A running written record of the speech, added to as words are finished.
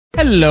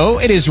Hello,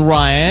 it is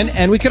Ryan,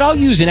 and we could all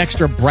use an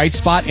extra bright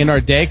spot in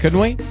our day, couldn't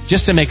we?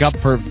 Just to make up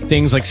for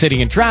things like sitting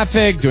in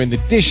traffic, doing the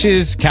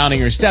dishes, counting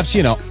your steps,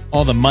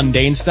 all the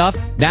mundane stuff.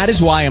 That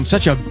is why I'm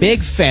such a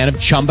big fan of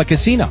Chumba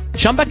Casino.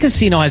 Chumba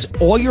Casino has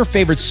all your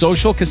favorite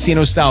social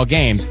casino-style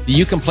games that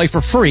you can play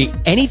for free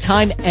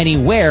anytime,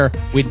 anywhere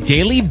with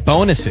daily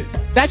bonuses.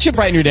 That should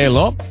brighten your day a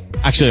little.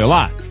 Actually, a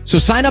lot. So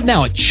sign up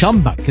now at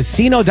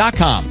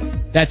ChumbaCasino.com.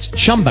 That's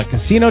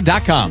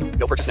ChumbaCasino.com.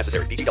 No purchase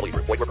necessary. VGW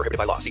Group. Void where prohibited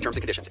by law. See terms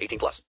and conditions.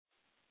 18+.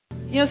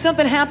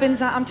 Something happens.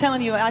 I'm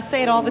telling you, I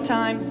say it all the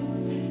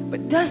time. But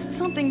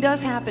something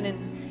does happen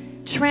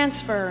in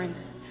transfer and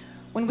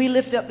when we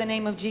lift up the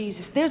name of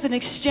Jesus. There's an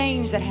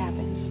exchange that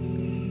happens.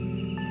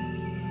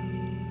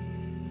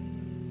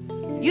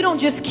 You don't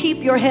just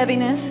keep your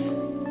heaviness.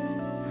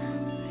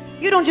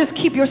 You don't just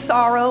keep your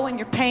sorrow and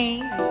your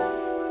pain,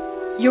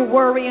 your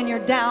worry and your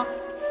doubt.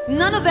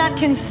 None of that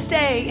can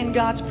stay in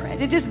God's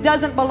presence. It just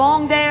doesn't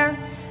belong there.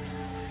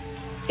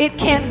 It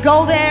can't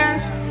go there.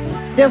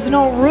 There's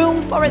no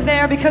room for it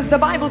there because the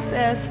Bible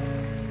says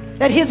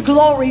that His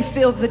glory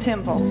fills the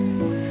temple.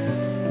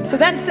 So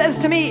that says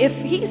to me, if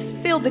He's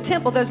filled the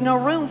temple, there's no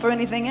room for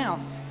anything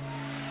else.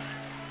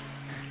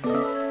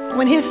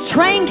 When His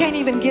train can't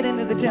even get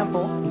into the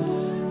temple,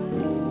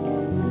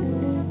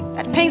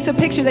 that paints a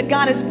picture that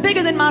God is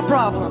bigger than my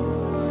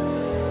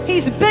problem.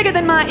 He's bigger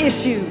than my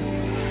issue.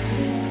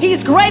 He's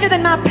greater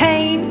than my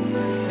pain.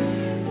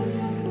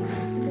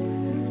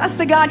 That's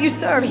the God you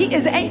serve. He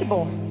is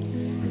able.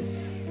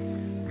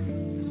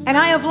 And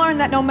I have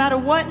learned that no matter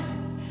what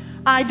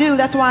I do,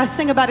 that's why I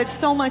sing about it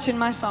so much in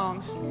my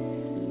songs.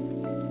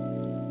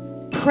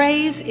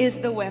 Praise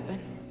is the weapon.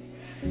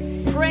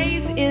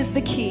 Praise is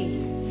the key.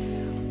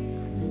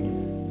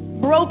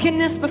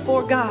 Brokenness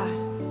before God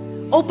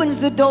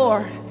opens the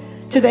door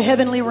to the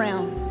heavenly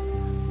realm.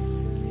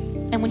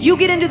 And when you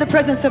get into the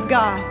presence of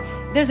God,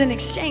 there's an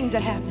exchange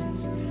that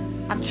happens.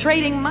 I'm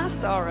trading my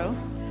sorrow.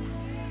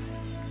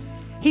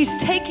 He's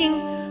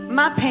taking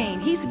my pain.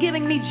 He's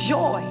giving me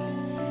joy.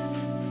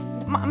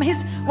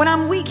 When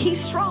I'm weak, He's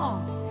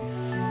strong.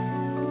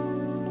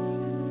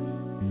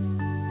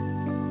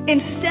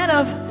 Instead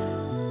of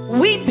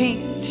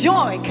weeping,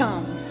 joy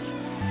comes.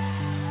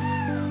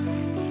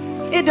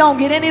 It don't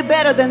get any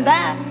better than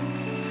that.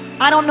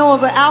 I don't know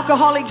of an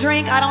alcoholic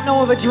drink. I don't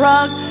know of a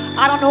drug.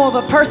 I don't know of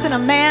a person, a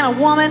man,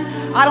 a woman.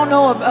 I don't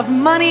know of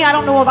money. I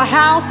don't know of a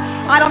house.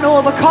 I don't know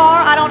of a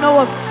car. I don't know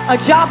of a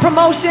job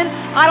promotion.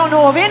 I don't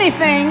know of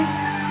anything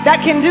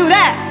that can do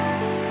that.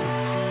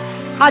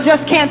 I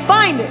just can't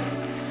find it.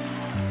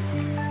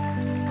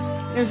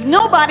 There's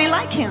nobody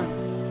like Him.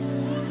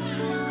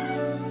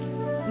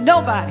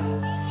 Nobody.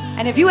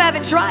 And if you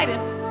haven't tried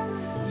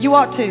Him, you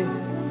ought to.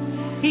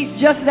 He's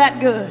just that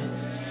good.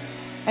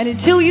 And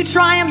until you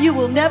try Him, you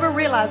will never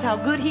realize how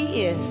good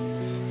He is.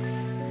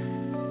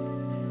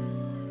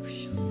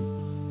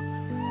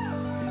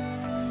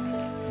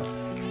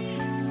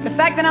 The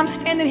fact that I'm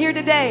standing here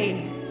today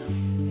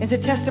is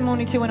a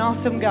testimony to an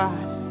awesome God.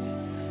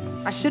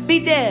 I should be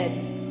dead.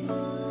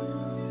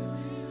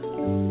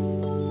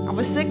 I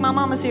was sick. My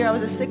mama's here. I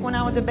was sick when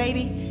I was a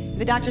baby.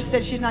 The doctor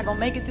said she's not going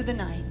to make it through the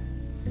night.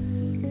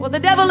 Well,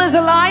 the devil is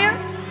a liar.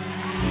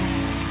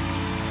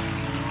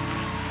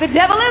 The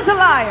devil is a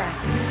liar.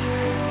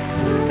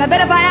 I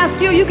bet if I asked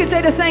you, you could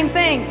say the same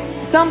thing.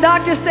 Some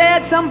doctor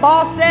said, some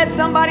boss said,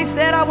 somebody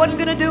said I wasn't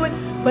going to do it.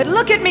 But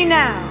look at me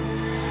now.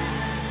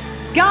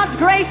 God's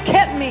grace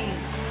kept me.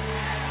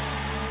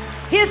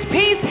 His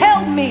peace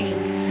held me.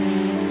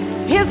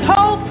 His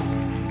hope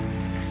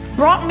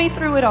brought me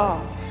through it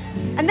all.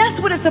 And that's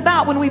what it's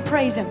about when we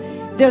praise Him.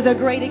 There's a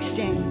great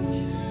exchange.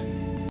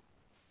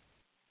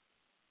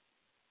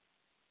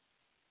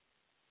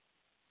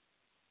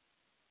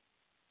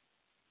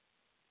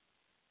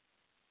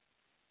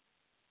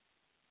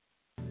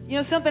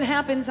 Something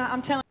happens,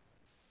 I'm telling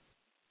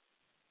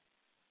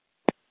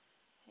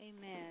you.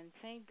 Amen.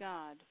 Thank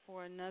God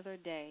for another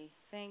day.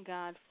 Thank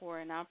God for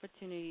an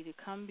opportunity to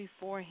come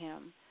before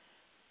Him,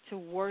 to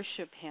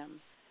worship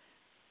Him,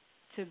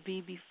 to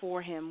be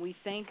before Him. We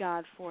thank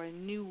God for a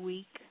new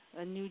week,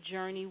 a new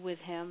journey with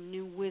Him,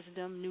 new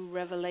wisdom, new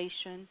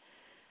revelation,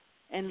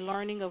 and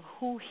learning of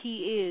who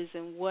He is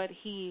and what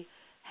He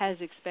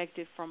has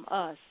expected from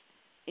us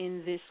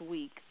in this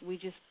week. We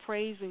just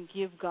praise and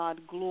give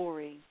God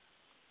glory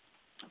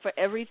for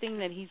everything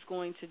that He's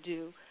going to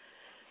do.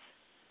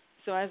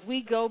 So as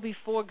we go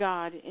before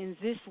God in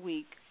this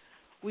week,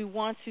 we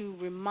want to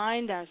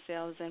remind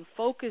ourselves and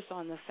focus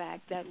on the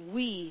fact that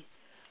we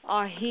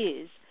are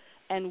His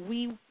and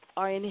we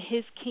are in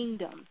His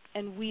kingdom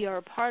and we are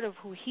a part of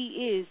who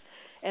He is,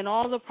 and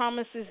all the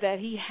promises that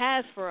He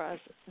has for us,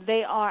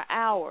 they are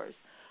ours.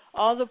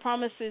 All the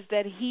promises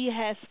that He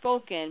has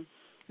spoken,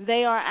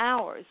 they are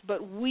ours,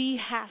 but we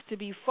have to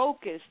be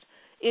focused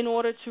in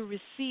order to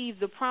receive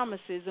the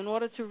promises, in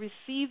order to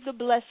receive the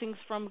blessings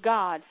from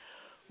God.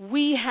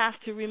 We have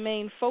to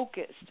remain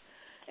focused,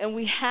 and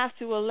we have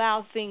to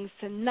allow things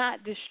to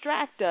not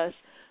distract us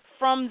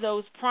from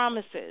those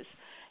promises.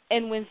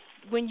 And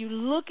when you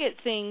look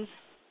at things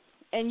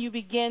and you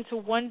begin to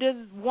wonder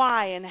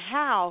why and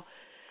how,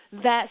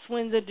 that's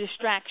when the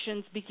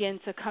distractions begin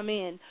to come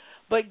in.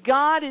 But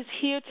God is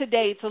here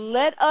today to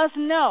let us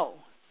know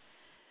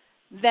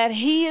that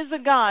He is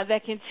a God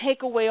that can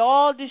take away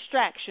all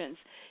distractions.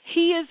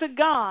 He is a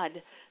God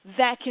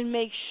that can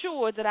make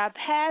sure that our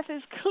path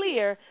is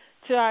clear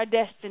to our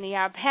destiny.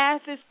 Our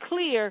path is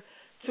clear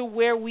to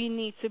where we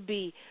need to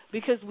be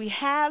because we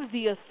have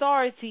the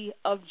authority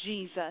of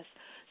Jesus.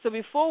 So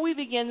before we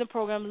begin the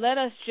program, let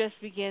us just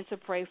begin to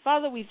pray.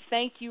 Father, we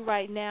thank you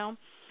right now.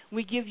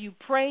 We give you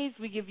praise,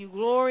 we give you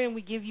glory, and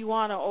we give you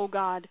honor, O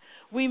God.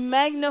 We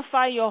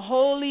magnify your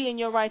holy and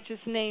your righteous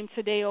name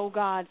today, O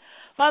God.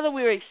 Father,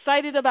 we're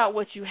excited about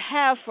what you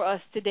have for us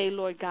today,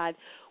 Lord God.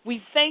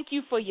 We thank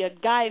you for your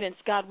guidance,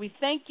 God. We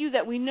thank you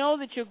that we know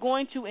that you're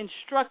going to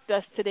instruct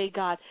us today,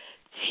 God.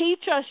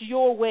 Teach us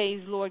your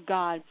ways, Lord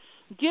God.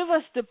 Give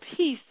us the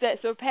peace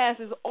that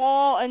surpasses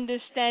all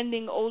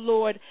understanding, O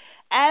Lord,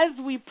 as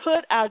we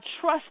put our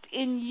trust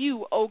in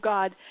you, O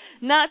God.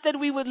 Not that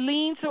we would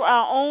lean to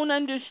our own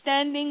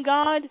understanding,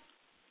 God,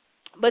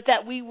 but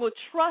that we will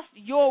trust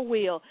your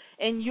will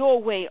and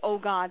your way, O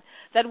God.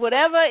 That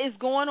whatever is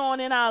going on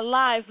in our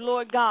lives,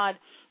 Lord God,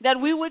 that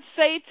we would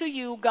say to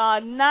you,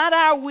 God, not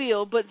our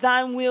will, but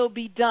thine will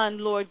be done,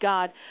 Lord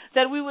God.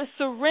 That we would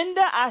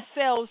surrender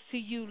ourselves to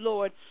you,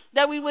 Lord.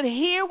 That we would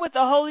hear what the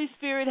Holy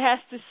Spirit has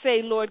to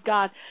say, Lord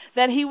God.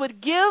 That he would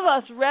give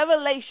us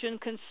revelation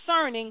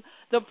concerning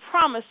the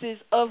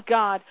promises of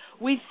God.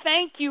 We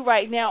thank you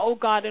right now, oh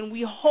God, and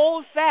we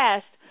hold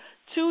fast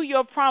to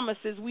your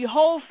promises. We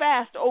hold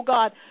fast, oh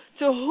God,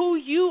 to who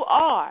you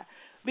are.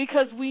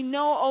 Because we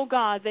know, oh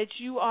God, that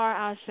you are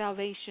our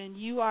salvation.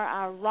 You are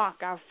our rock,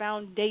 our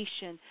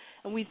foundation.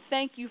 And we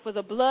thank you for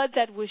the blood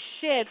that was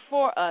shed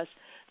for us,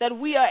 that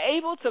we are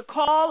able to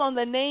call on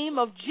the name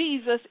of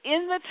Jesus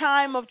in the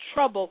time of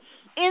trouble,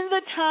 in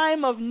the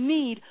time of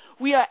need.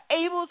 We are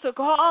able to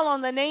call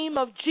on the name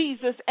of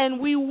Jesus, and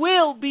we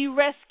will be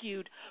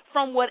rescued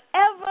from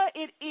whatever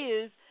it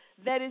is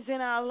that is in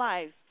our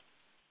life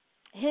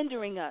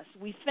hindering us.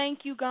 We thank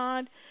you,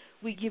 God.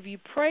 We give you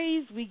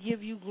praise. We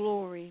give you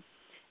glory.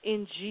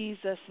 In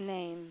Jesus'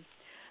 name.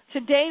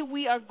 Today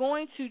we are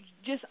going to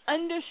just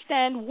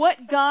understand what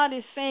God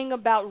is saying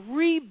about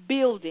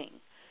rebuilding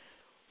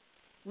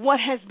what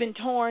has been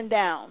torn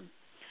down.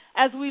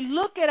 As we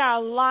look at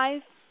our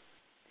life,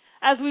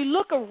 as we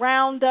look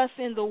around us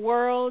in the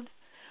world,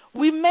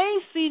 we may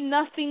see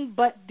nothing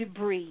but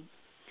debris.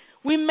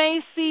 We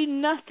may see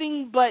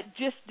nothing but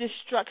just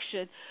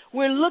destruction.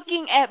 We're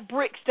looking at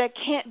bricks that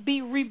can't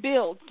be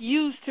rebuilt,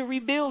 used to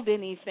rebuild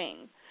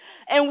anything.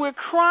 And we're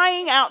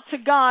crying out to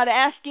God,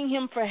 asking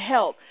him for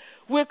help.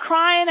 We're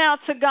crying out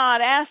to God,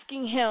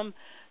 asking him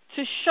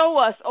to show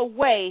us a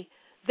way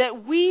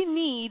that we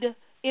need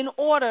in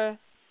order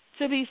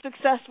to be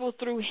successful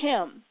through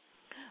him.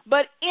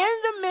 But in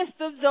the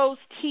midst of those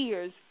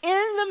tears,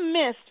 in the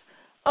midst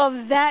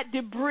of that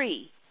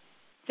debris,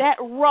 that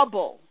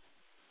rubble,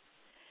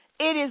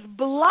 it is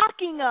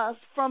blocking us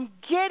from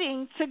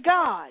getting to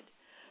God.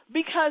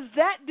 Because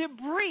that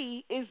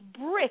debris is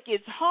brick,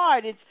 it's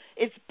hard,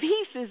 it's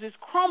pieces, it's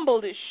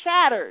crumbled, it's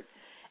shattered.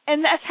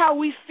 And that's how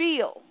we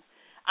feel.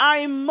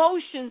 Our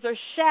emotions are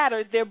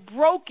shattered, they're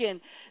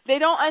broken, they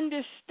don't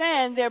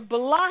understand their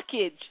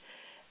blockage.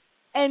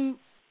 And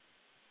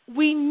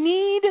we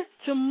need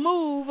to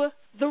move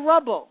the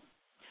rubble.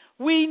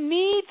 We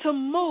need to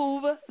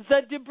move the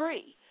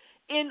debris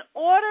in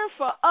order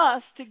for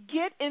us to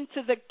get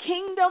into the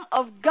kingdom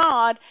of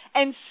God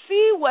and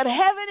see what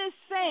heaven is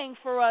saying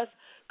for us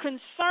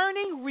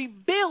concerning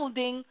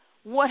rebuilding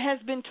what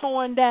has been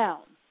torn down.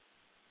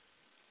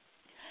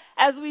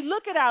 As we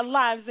look at our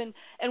lives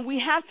and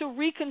we have to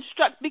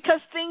reconstruct because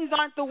things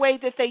aren't the way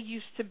that they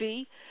used to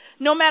be.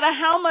 No matter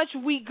how much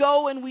we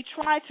go and we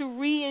try to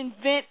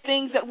reinvent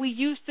things that we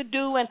used to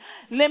do and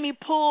let me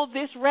pull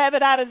this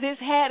rabbit out of this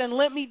hat and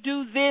let me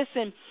do this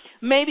and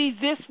maybe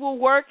this will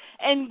work.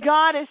 And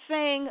God is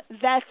saying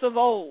that's of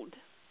old.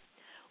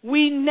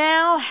 We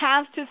now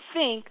have to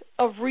think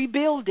of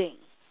rebuilding,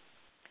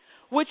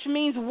 which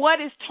means what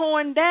is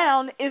torn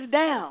down is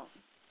down.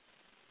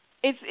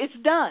 It's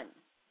done.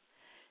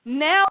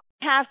 Now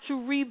we have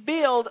to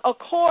rebuild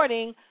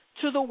according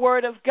to the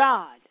Word of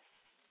God.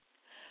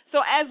 So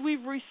as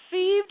we've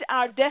received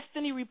our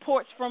destiny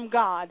reports from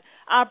God,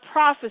 our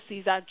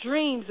prophecies, our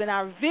dreams, and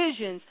our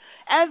visions,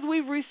 as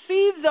we've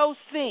received those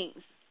things,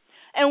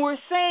 and we're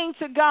saying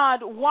to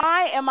God,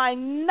 why am I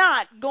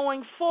not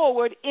going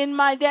forward in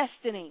my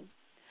destiny?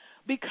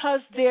 Because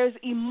there's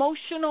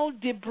emotional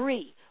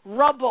debris,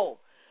 rubble,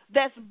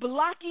 that's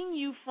blocking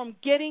you from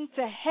getting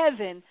to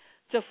heaven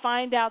to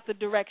find out the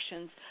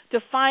directions, to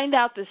find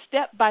out the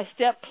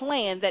step-by-step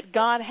plan that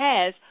God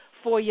has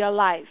for your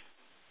life.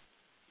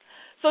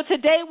 So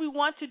today we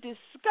want to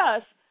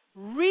discuss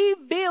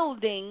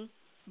rebuilding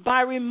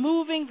by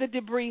removing the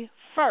debris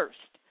first.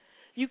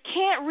 You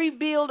can't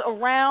rebuild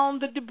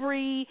around the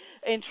debris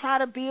and try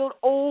to build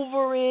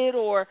over it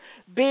or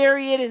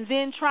bury it and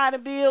then try to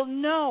build.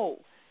 No,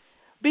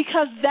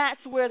 because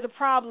that's where the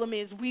problem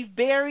is. We've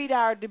buried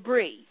our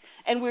debris.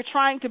 and we're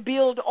trying to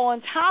build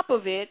on top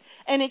of it,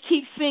 and it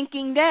keeps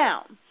sinking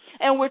down.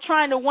 And we're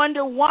trying to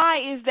wonder,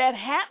 why is that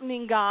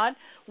happening, God,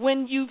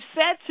 when you've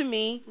said to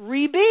me,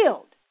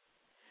 rebuild?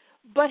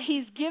 But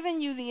he's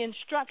given you the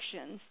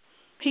instructions.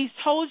 He's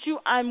told you,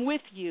 I'm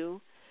with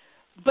you,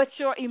 but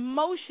your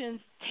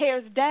emotions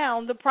tears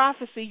down the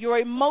prophecy. Your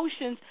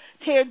emotions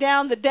tear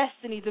down the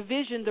destiny, the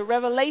vision, the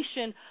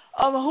revelation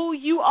of who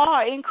you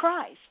are in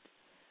Christ.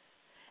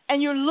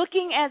 And you're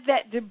looking at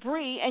that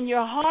debris and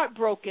you're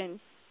heartbroken.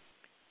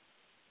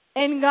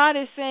 And God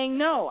is saying,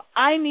 no,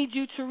 I need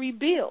you to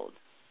rebuild.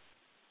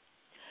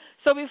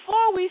 So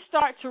before we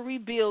start to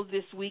rebuild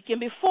this week, and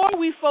before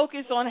we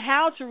focus on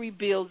how to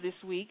rebuild this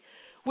week,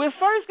 we're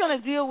first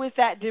going to deal with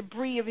that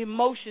debris of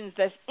emotions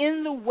that's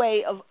in the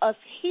way of us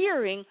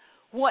hearing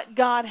what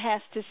God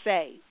has to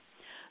say.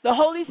 The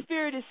Holy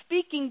Spirit is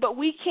speaking, but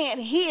we can't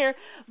hear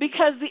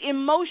because the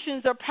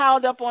emotions are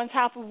piled up on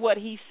top of what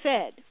he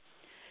said.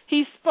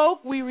 He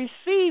spoke, we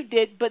received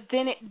it, but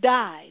then it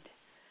died.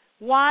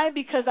 Why?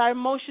 Because our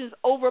emotions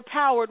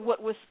overpowered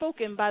what was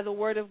spoken by the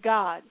word of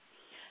God.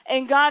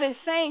 And God is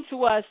saying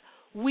to us,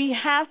 we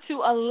have to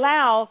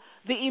allow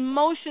the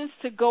emotions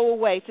to go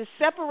away, to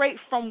separate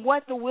from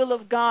what the will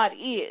of God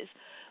is,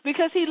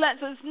 because he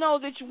lets us know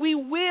that we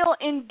will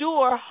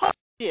endure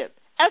hardship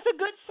as a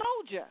good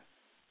soldier.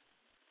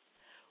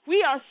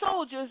 We are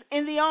soldiers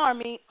in the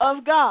army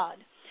of God,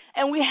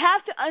 and we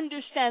have to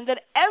understand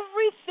that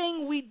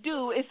everything we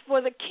do is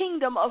for the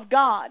kingdom of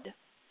God.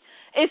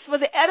 It's for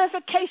the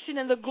edification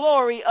and the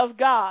glory of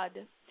God.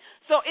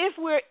 So if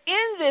we're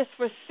in this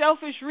for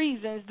selfish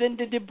reasons, then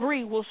the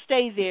debris will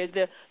stay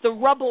there. The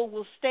rubble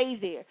will stay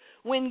there.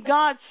 When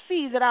God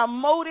sees that our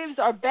motives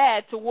are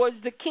bad towards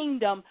the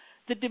kingdom,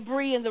 the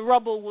debris and the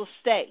rubble will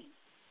stay.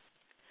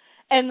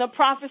 And the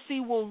prophecy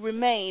will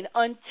remain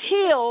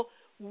until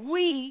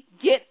we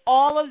get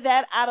all of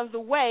that out of the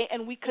way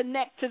and we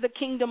connect to the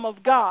kingdom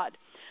of God.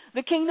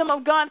 The kingdom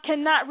of God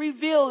cannot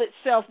reveal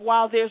itself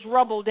while there's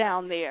rubble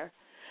down there.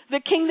 The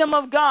kingdom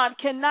of God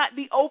cannot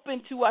be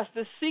open to us,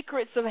 the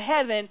secrets of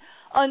heaven,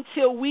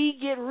 until we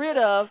get rid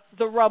of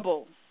the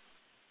rubble.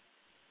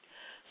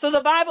 So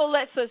the Bible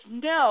lets us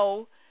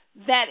know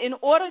that in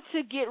order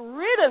to get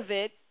rid of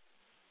it,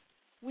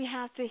 we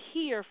have to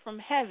hear from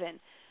heaven.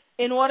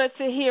 In order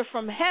to hear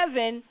from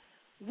heaven,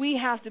 we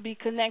have to be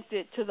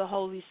connected to the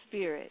Holy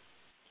Spirit.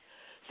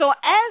 So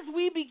as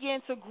we begin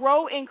to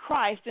grow in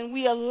Christ and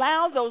we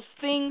allow those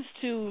things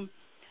to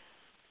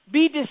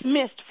be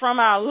dismissed from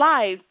our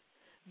life,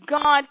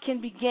 God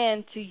can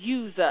begin to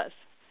use us.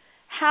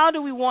 How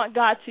do we want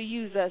God to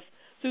use us?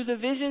 Through the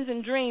visions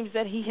and dreams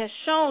that he has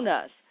shown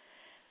us.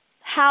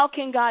 How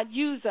can God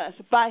use us?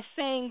 By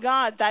saying,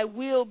 God, thy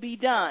will be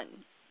done.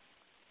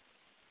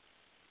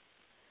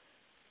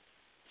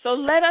 So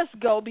let us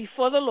go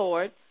before the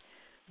Lord,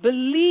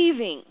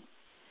 believing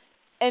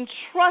and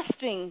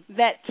trusting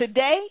that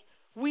today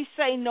we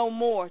say no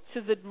more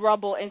to the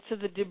rubble and to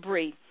the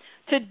debris.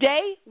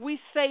 Today we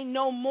say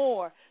no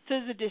more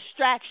to the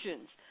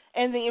distractions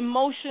and the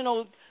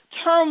emotional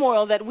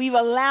turmoil that we've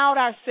allowed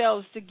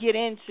ourselves to get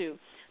into.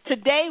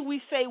 Today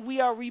we say we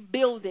are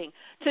rebuilding.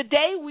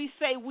 Today we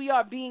say we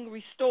are being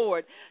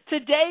restored.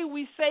 Today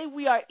we say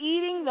we are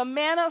eating the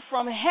manna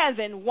from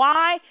heaven.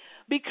 Why?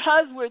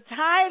 Because we're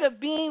tired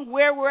of being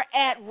where we're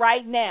at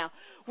right now.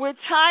 We're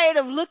tired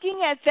of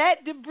looking at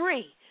that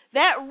debris,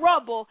 that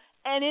rubble,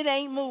 and it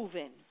ain't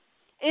moving.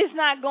 It's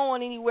not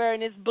going anywhere,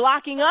 and it's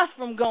blocking us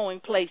from going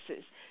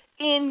places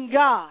in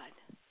God.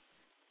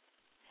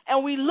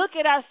 And we look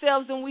at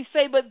ourselves and we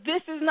say, but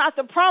this is not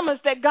the promise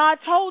that God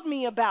told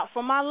me about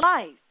for my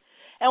life.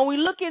 And we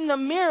look in the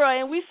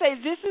mirror and we say,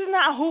 this is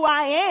not who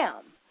I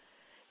am.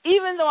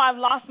 Even though I've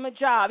lost my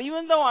job,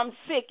 even though I'm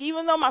sick,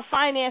 even though my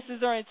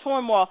finances are in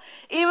turmoil,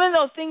 even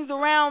though things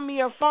around me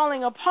are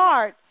falling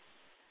apart,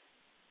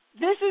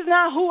 this is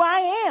not who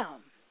I am.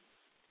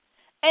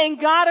 And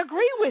God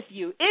agree with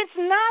you. It's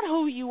not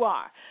who you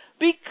are,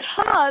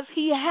 because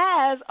he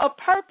has a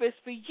purpose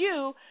for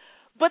you.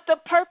 But the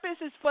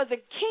purpose is for the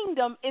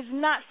kingdom, is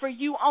not for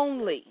you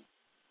only.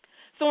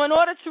 So in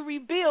order to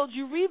rebuild,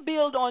 you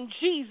rebuild on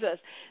Jesus.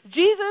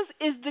 Jesus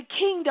is the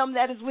kingdom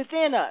that is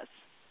within us.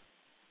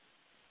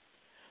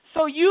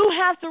 So you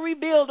have to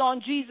rebuild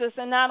on Jesus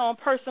and not on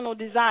personal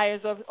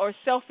desires or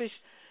selfish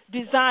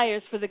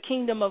desires for the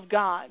kingdom of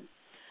God.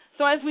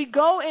 So as we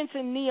go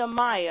into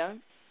Nehemiah,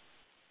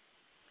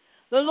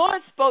 the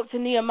Lord spoke to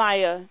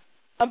Nehemiah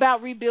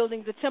about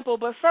rebuilding the temple.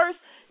 But first,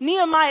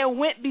 Nehemiah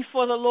went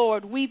before the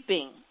Lord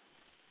weeping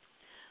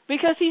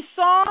because he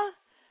saw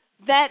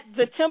that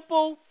the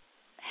temple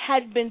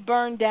had been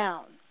burned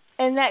down,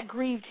 and that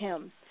grieved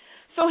him.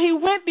 So he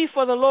went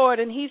before the Lord,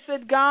 and he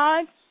said,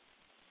 God,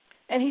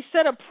 and he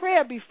said a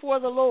prayer before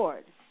the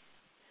Lord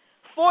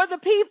for the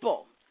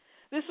people.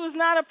 This was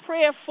not a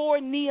prayer for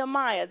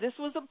Nehemiah. This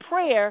was a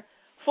prayer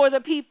for the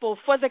people,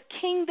 for the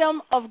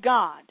kingdom of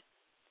God.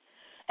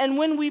 And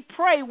when we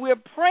pray, we're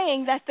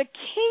praying that the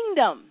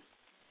kingdom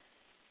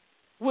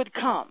would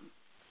come,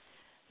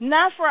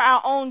 not for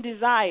our own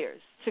desires,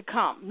 to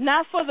come,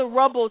 not for the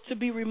rubble to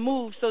be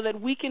removed so that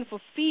we can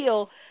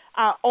fulfill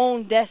our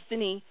own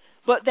destiny,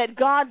 but that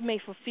God may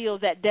fulfill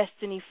that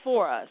destiny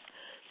for us.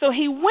 So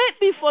he went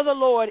before the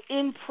Lord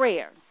in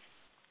prayer,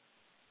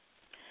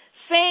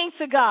 saying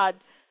to God,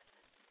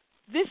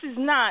 this is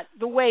not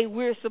the way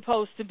we're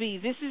supposed to be.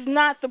 This is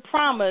not the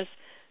promise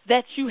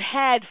that you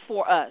had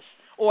for us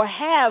or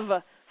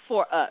have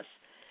for us.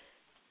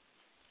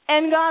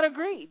 And God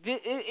agreed.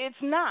 It's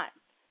not.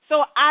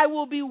 So I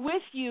will be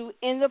with you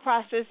in the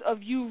process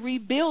of you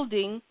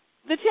rebuilding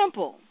the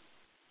temple.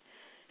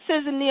 It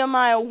says in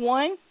Nehemiah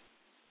 1,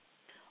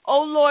 O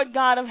Lord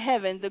God of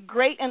heaven, the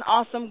great and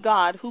awesome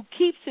God who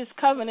keeps his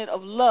covenant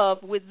of love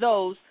with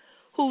those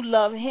who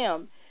love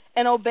him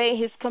and obey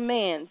his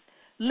commands,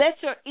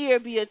 let your ear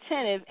be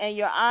attentive and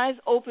your eyes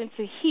open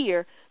to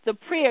hear the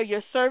prayer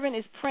your servant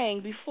is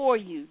praying before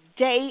you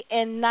day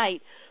and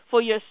night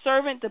for your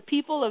servant, the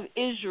people of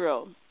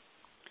Israel.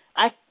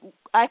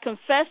 I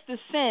confess the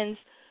sins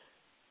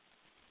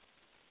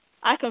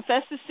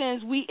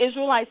we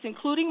Israelites,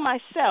 including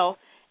myself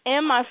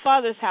and my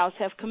father's house,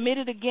 have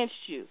committed against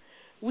you.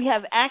 We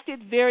have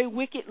acted very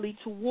wickedly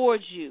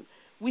towards you.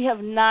 We have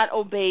not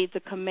obeyed the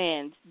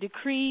commands,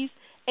 decrees,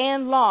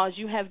 and laws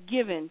you have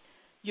given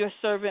your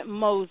servant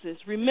Moses.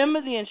 Remember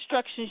the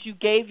instructions you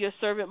gave your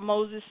servant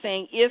Moses,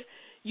 saying, if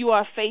you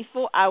are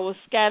faithful, I will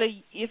scatter.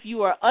 If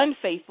you are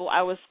unfaithful,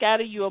 I will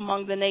scatter you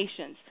among the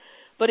nations.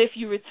 But if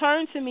you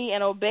return to me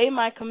and obey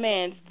my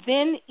commands,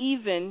 then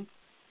even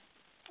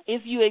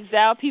if you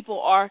exile people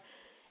or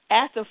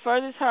at the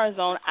furthest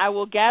horizon, I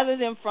will gather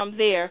them from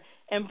there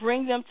and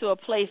bring them to a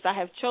place I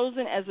have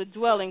chosen as a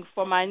dwelling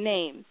for my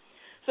name.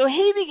 So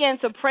he began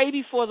to pray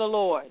before the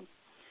Lord,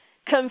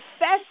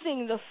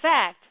 confessing the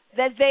fact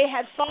that they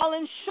had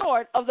fallen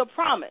short of the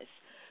promise,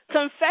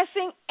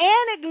 confessing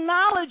and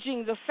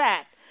acknowledging the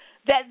fact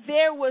that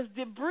there was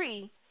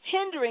debris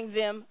hindering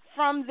them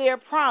from their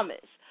promise.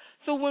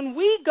 So when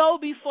we go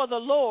before the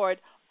Lord,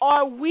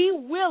 are we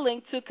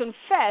willing to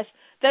confess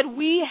that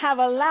we have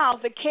allowed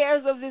the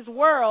cares of this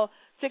world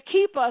to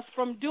keep us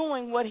from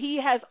doing what he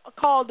has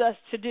called us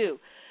to do?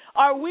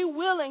 Are we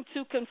willing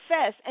to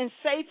confess and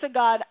say to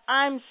God,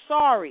 I'm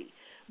sorry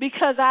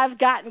because I've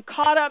gotten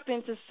caught up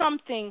into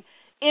something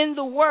in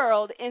the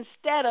world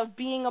instead of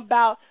being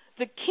about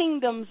the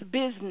kingdom's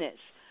business?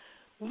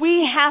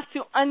 We have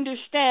to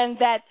understand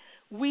that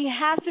we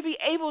have to be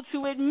able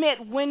to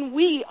admit when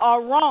we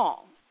are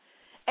wrong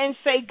and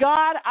say,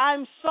 God,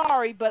 I'm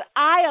sorry, but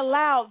I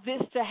allowed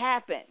this to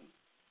happen.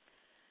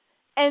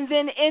 And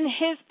then in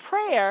his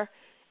prayer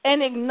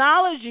and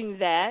acknowledging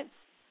that,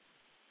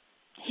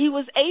 he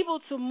was able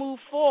to move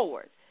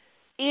forward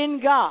in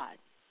God.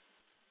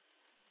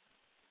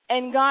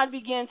 And God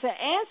began to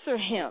answer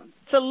him,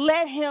 to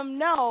let him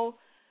know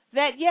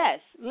that, yes,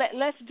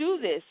 let's do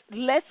this.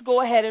 Let's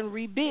go ahead and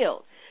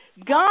rebuild.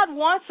 God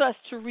wants us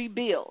to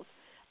rebuild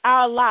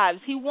our lives.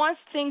 He wants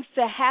things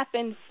to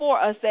happen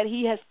for us that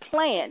he has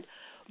planned,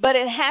 but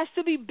it has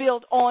to be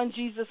built on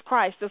Jesus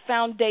Christ, the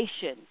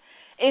foundation.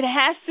 It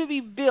has to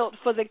be built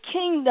for the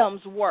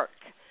kingdom's work.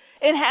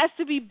 It has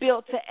to be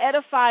built to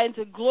edify and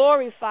to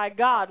glorify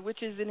God,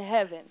 which is in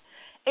heaven.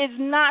 It's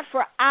not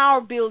for our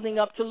building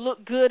up to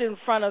look good in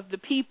front of the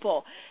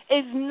people.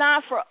 It's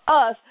not for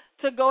us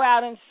to go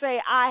out and say,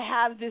 I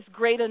have this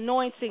great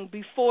anointing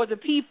before the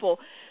people.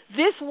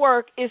 This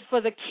work is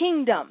for the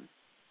kingdom.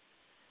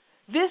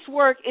 This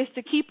work is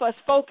to keep us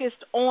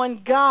focused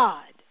on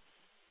God.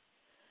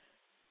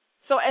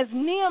 So as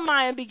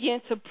Nehemiah began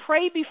to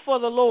pray before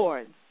the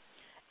Lord,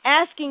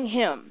 asking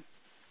him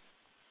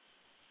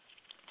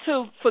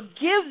to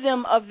forgive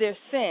them of their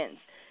sins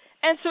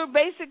and to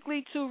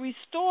basically to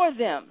restore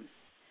them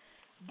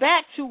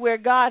back to where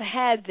God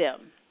had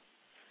them,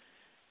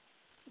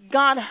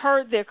 God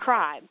heard their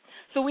cry.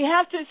 So we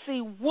have to see,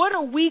 what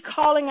are we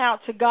calling out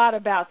to God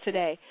about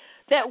today?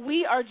 That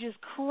we are just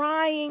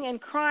crying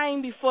and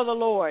crying before the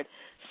Lord,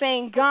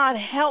 saying, God,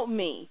 help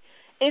me.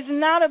 It's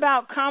not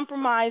about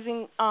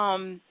compromising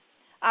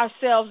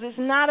ourselves. It's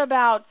not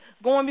about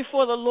going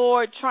before the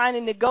Lord trying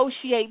to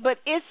negotiate, but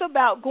it's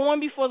about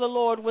going before the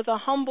Lord with a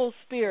humble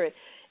spirit.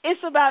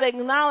 It's about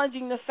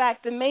acknowledging the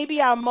fact that maybe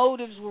our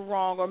motives were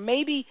wrong, or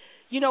maybe,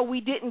 we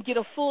didn't get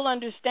a full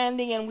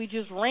understanding and we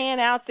just ran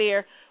out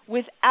there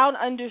without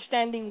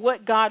understanding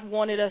what God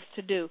wanted us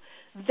to do.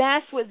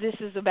 That's what this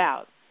is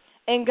about.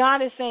 And God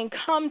is saying,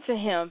 come to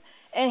him,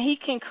 and he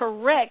can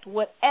correct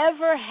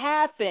whatever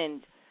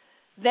happened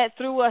that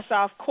threw us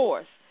off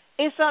course.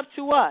 It's up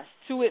to us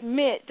to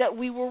admit that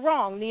we were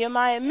wrong.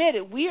 Nehemiah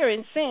admitted, we are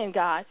in sin,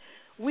 God.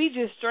 We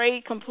just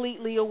strayed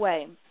completely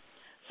away.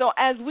 So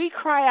as we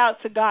cry out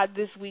to God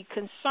this week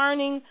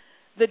concerning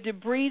the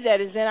debris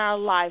that is in our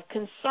life,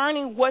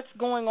 concerning what's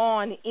going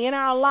on in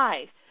our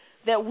life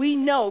that we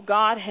know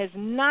God has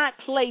not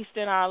placed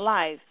in our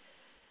life,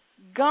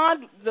 God,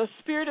 the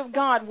Spirit of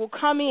God, will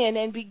come in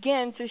and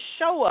begin to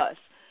show us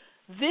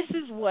this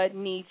is what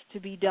needs to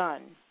be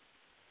done.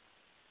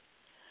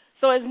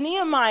 So as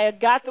Nehemiah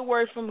got the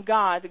word from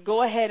God to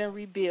go ahead and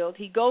rebuild,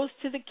 he goes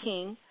to the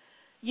king,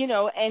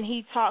 and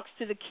he talks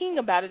to the king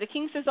about it. The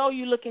king says, "Oh,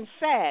 you're looking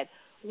sad.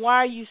 Why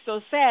are you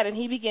so sad?" And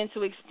he began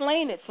to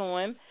explain it to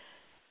him,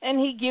 and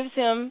he gives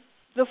him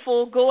the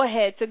full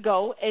go-ahead to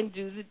go and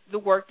do the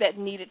work that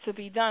needed to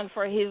be done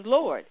for his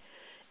Lord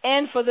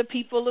and for the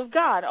people of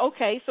God.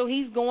 Okay, so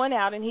he's going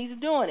out and he's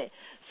doing it.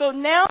 So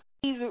now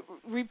he's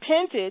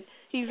repented.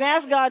 He's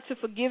asked God to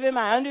forgive him.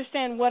 I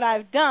understand what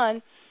I've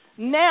done.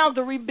 Now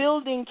the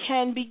rebuilding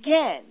can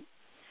begin.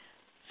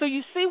 So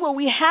you see where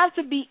we have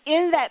to be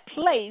in that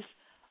place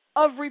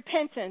of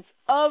repentance,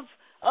 of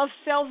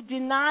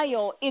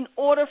self-denial in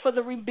order for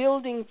the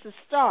rebuilding to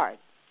start,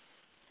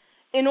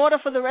 in order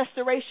for the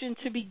restoration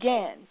to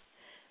begin.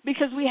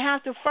 Because we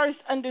have to first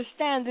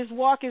understand this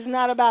walk is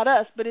not about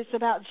us, but it's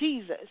about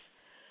Jesus.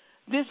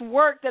 This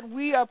work that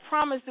we are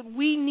promised that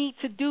we need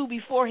to do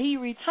before he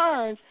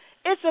returns,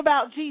 it's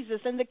about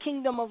Jesus and the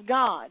kingdom of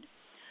God.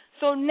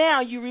 So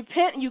now you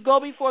repent and you go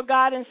before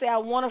God and say, "I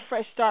want a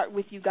fresh start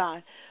with you,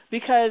 God,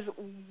 because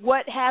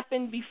what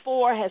happened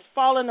before has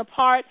fallen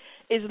apart,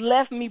 has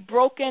left me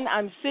broken.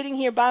 I'm sitting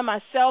here by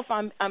myself.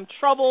 I'm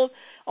troubled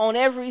on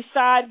every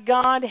side.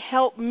 God,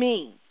 help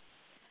me."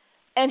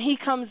 And he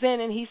comes in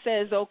and he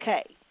says,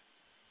 "Okay."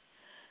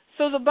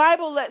 So the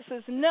Bible lets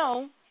us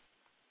know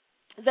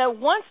that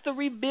once the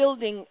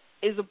rebuilding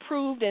is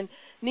approved and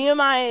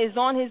Nehemiah is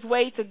on his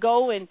way to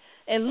go and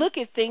look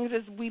at things,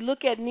 as we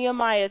look at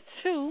Nehemiah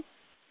 2:11,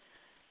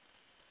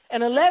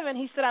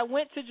 he said, "I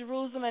went to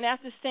Jerusalem, and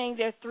after staying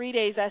there 3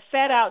 days, I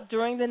sat out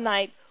during the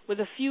night with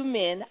a few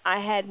men. I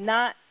had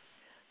not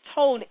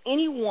told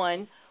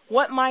anyone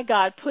what my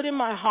God put in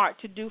my heart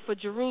to do for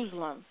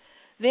Jerusalem.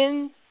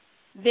 Then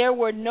there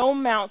were no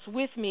mounts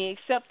with me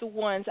except the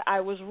ones I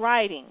was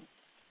riding."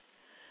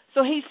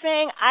 So he's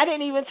saying, I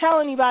didn't even tell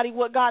anybody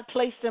what God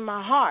placed in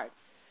my heart.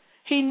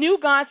 He knew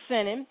God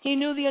sent him. He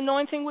knew the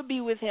anointing would be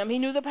with him. He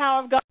knew the power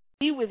of God would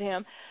be with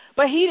him.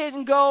 But he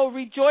didn't go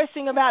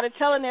rejoicing about it,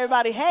 telling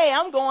everybody, "Hey,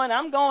 I'm going.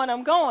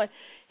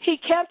 He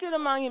kept it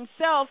among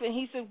himself, and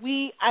he said,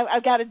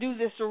 I've got to do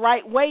this the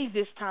right way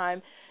this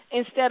time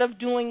instead of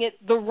doing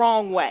it the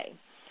wrong way,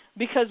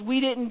 because we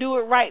didn't do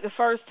it right the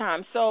first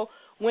time. So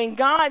when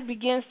God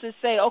begins to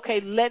say, "Okay,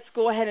 let's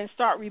go ahead and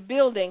start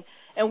rebuilding,"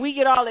 and we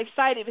get all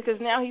excited because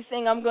now he's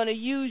saying, "I'm going to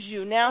use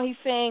you." Now he's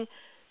saying,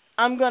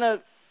 "I'm going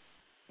to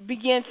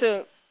begin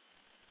to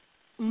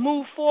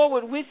move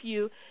forward with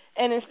you."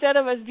 And instead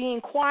of us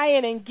being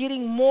quiet and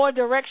getting more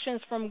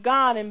directions from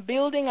God and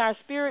building our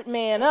spirit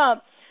man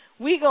up,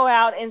 we go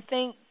out and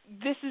think,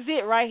 "This is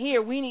it right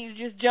here. We need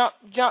to just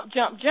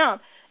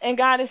jump. And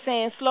God is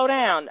saying, "Slow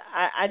down.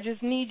 I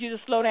just need you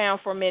to slow down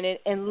for a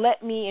minute and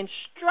let me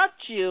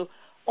instruct you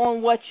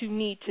on what you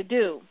need to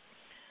do."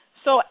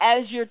 So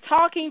as you're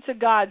talking to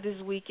God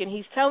this week and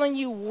he's telling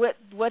you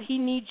what he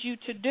needs you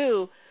to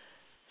do,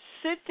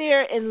 sit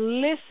there and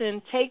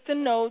listen, take the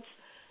notes,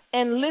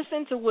 and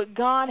listen to what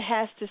God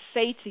has to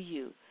say to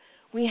you.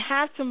 We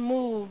have to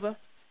move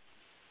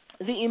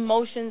the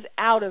emotions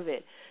out of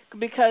it,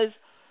 because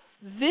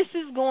this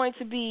is going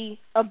to be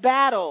a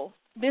battle.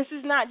 This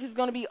is not just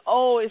going to be,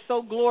 "Oh, it's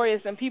so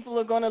glorious and people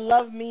are going to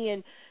love me,"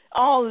 and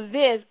all of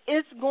this.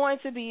 It's going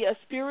to be a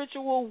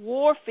spiritual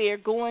warfare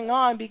going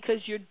on,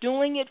 because you're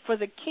doing it for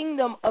the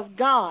kingdom of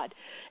God.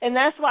 And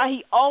that's why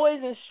he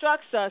always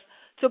instructs us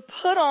to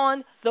put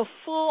on the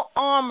full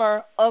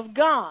armor of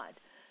God.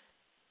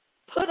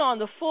 Put on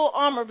the full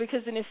armor,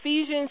 because in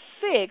Ephesians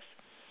 6,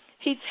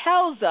 he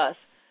tells us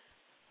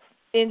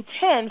in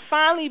 10,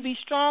 "Finally be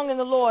strong in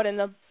the Lord and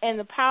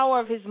the power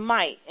of his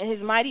might, and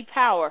his mighty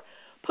power.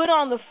 Put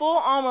on the full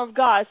armor of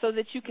God so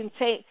that you can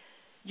take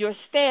your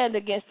stand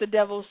against the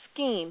devil's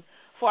scheme.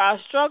 For our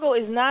struggle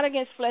is not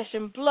against flesh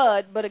and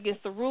blood, but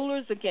against the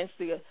rulers, against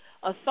the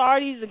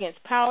authorities,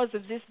 against powers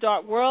of this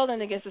dark world,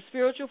 and against the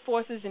spiritual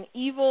forces in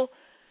evil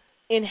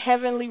in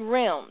heavenly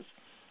realms."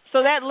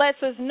 So that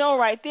lets us know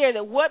right there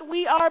that what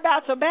we are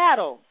about to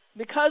battle,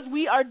 because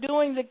we are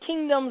doing the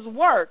kingdom's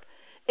work,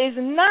 is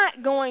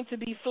not going to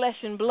be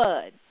flesh and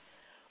blood,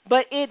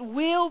 but it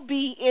will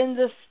be in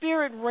the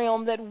spirit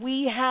realm that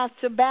we have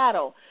to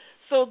battle.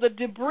 So the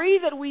debris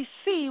that we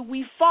see,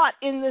 we fought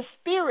in the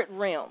spirit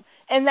realm,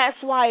 and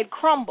that's why it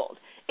crumbled.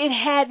 It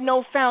had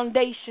no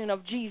foundation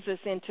of Jesus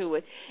into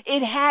it.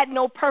 It had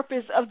no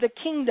purpose of the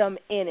kingdom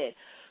in it.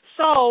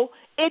 So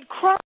it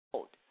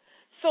crumbled.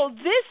 So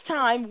this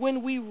time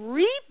when we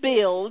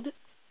rebuild,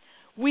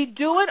 we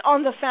do it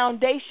on the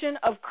foundation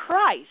of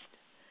Christ.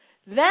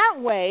 That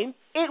way,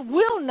 it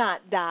will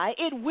not die.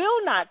 It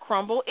will not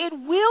crumble. It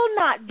will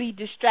not be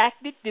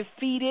distracted,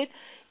 defeated.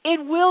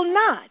 It will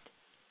not.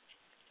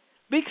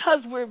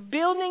 Because we're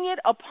building it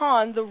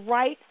upon the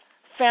right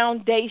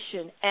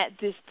foundation at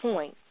this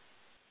point.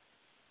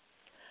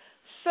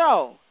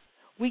 So,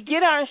 we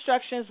get our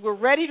instructions. We're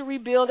ready to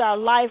rebuild our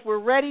life. We're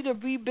ready to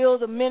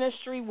rebuild the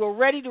ministry. We're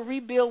ready to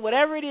rebuild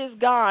whatever it is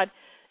God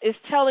is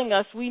telling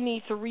us we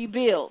need to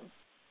rebuild.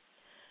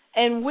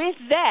 And with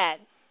that,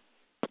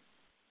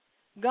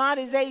 God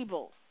is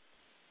able.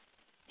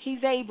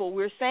 He's able.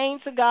 We're saying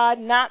to God,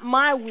 "Not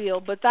my will,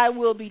 but thy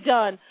will be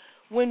done,"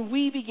 when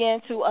we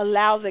begin to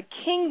allow the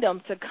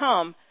kingdom to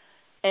come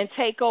and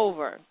take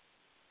over.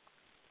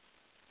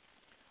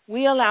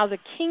 We allow the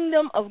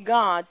kingdom of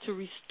God to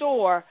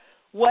restore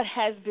what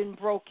has been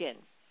broken.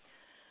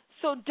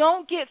 So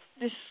don't get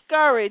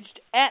discouraged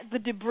at the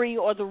debris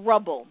or the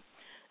rubble.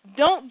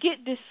 Don't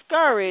get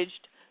discouraged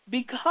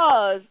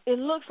because it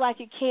looks like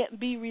it can't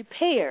be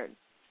repaired.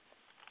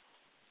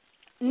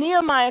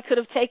 Nehemiah could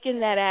have taken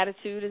that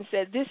attitude and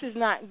said, this is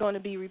not going to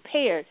be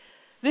repaired.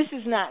 This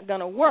is not going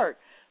to work.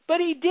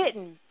 But he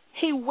didn't.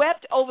 He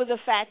wept over the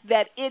fact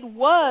that it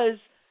was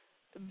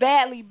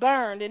badly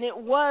burned and it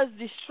was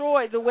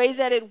destroyed the way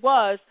that it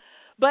was.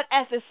 But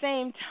at the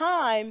same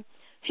time,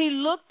 he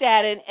looked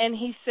at it and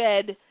he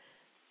said,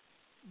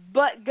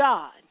 but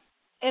God.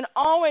 And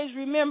always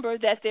remember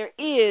that there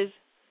is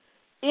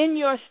in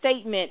your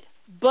statement,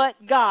 but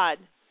God.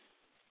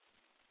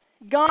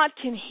 God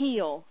can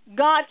heal.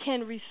 God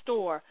can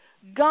restore.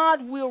 God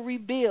will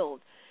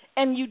rebuild.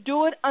 And you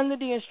do it under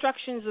the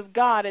instructions of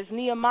God as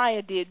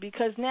Nehemiah did,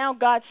 because now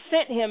God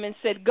sent him and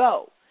said,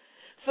 go.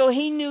 So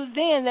he knew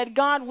then that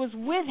God was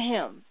with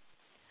him.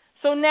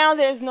 So now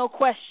there's no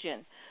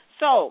question.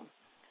 So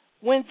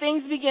when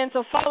things begin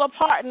to fall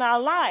apart in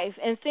our life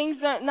and things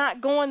are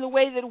not going the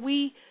way that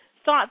we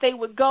thought they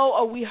would go,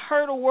 or we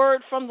heard a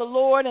word from the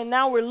Lord and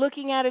now we're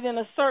looking at it in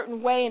a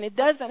certain way and it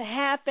doesn't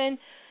happen,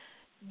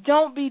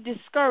 don't be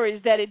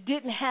discouraged that it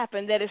didn't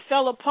happen, that it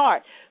fell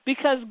apart,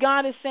 because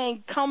God is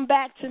saying, come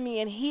back to me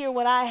and hear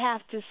what I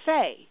have to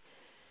say.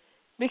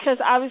 Because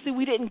obviously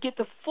we didn't get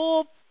the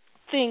full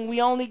thing,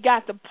 we only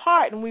got the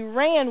part and we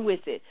ran with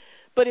it.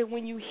 But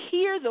when you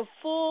hear the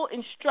full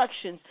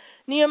instructions,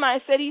 Nehemiah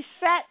said he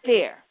sat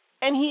there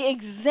and he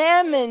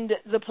examined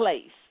the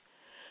place.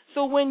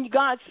 So when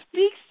God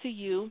speaks to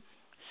you,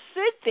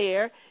 sit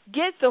there,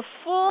 get the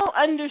full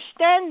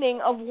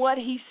understanding of what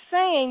he's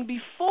saying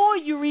before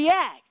you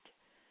react,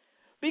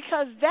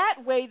 because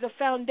that way the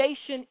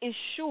foundation is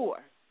sure.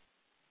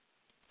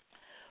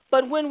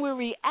 But when we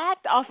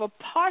react off of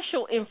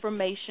partial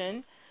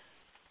information,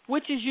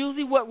 which is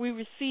usually what we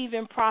receive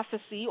in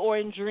prophecy or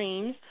in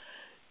dreams,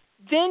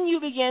 then you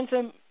begin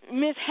to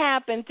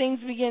mishap and things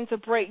begin to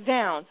break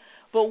down.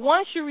 But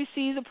once you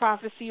receive the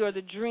prophecy or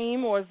the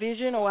dream or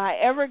vision or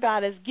however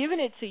God has given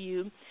it to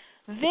you,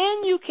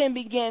 then you can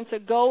begin to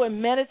go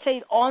and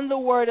meditate on the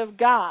Word of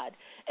God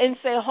and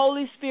say,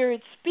 Holy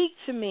Spirit, speak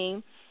to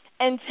me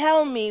and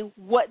tell me,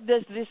 what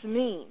does this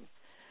mean?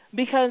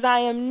 Because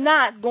I am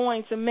not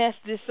going to mess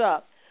this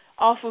up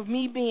off of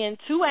me being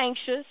too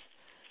anxious,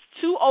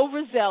 too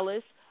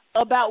overzealous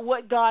about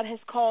what God has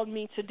called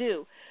me to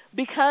do.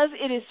 Because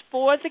it is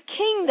for the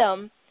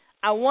kingdom,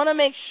 I want to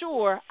make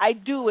sure I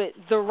do it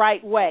the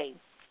right way.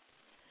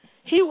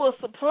 He will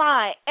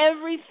supply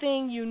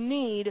everything you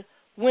need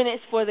when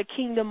it's for the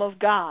kingdom of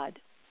God,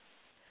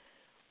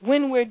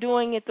 when we're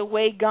doing it the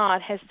way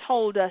God has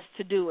told us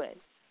to do it.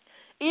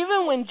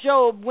 Even when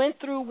Job went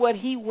through what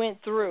he went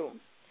through,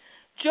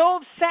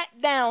 Job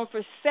sat down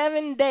for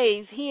 7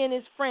 days, he and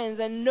his friends,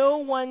 and no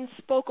one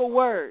spoke a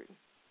word.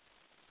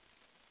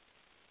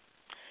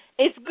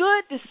 It's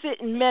good to sit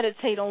and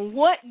meditate on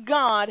what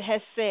God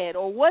has said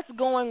or what's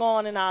going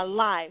on in our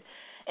life,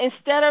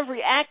 instead of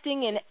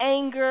reacting in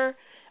anger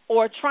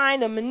or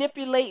trying to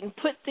manipulate and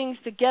put things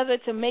together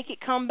to make it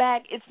come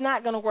back. It's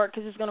not going to work,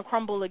 because it's going to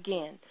crumble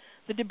again.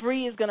 The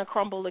debris is going to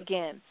crumble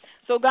again.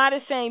 So God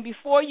is saying,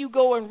 before you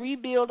go and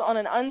rebuild on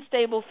an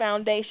unstable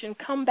foundation,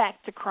 come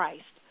back to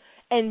Christ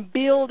and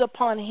build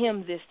upon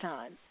him this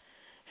time.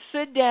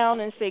 Sit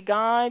down and say,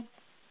 God,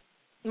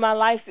 my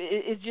life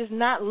is just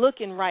not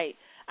looking right.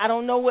 I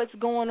don't know what's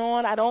going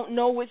on. I don't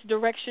know which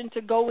direction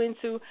to go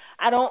into.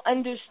 I don't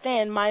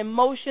understand. My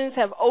emotions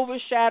have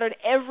overshadowed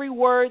every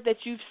word that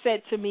you've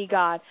said to me,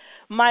 God.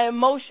 My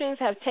emotions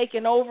have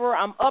taken over.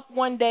 I'm up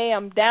one day.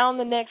 I'm down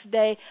the next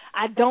day.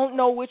 I don't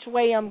know which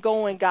way I'm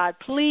going, God.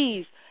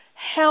 Please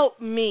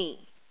help me.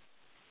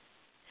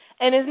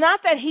 And it's not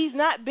that he's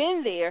not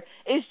been there.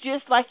 It's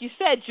just like you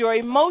said, your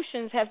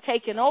emotions have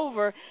taken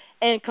over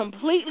and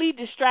completely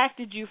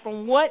distracted you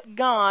from what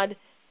God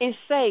is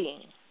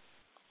saying.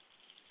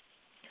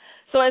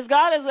 So as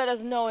God has let us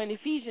know in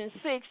Ephesians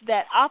 6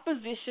 that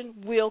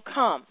opposition will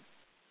come.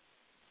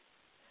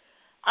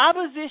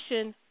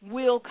 Opposition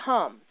will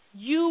come.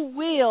 You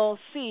will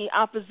see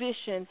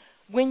opposition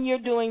when you're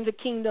doing the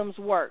kingdom's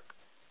work.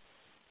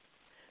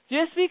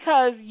 Just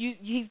because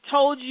he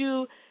told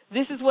you,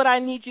 this is what I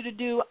need you to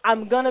do,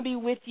 I'm going to be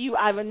with you,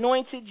 I've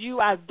anointed you,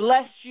 I've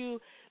blessed you,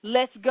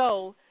 let's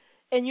go.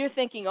 And you're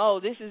thinking,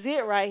 oh, this is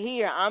it right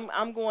here.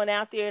 I'm going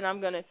out there and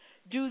I'm going to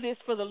do this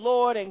for the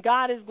Lord, and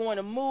God is going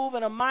to move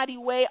in a mighty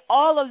way.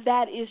 All of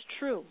that is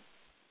true.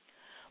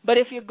 But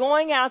if you're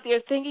going out there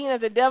thinking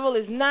that the devil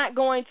is not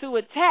going to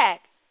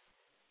attack,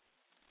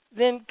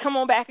 then come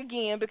on back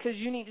again, because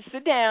you need to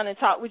sit down and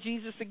talk with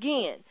Jesus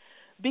again,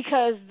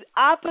 because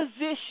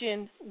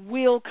opposition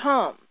will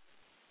come.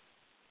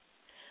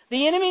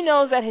 The enemy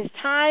knows that his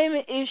time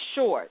is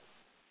short.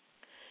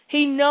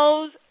 He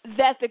knows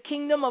that the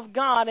kingdom of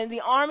God and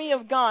the army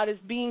of God is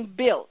being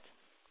built,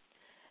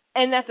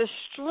 and that the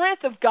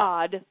strength of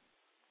God,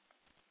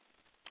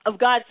 of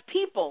God's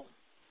people,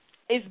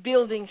 is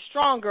building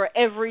stronger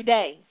every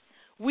day.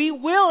 We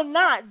will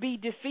not be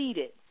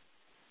defeated.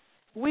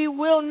 We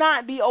will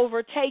not be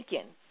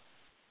overtaken.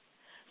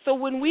 So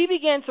when we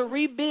begin to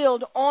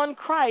rebuild on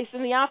Christ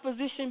and the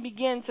opposition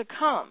begin to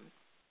come,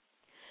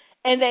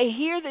 and they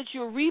hear that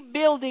you're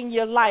rebuilding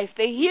your life,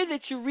 they hear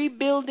that you're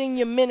rebuilding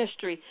your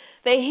ministry,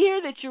 they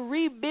hear that you're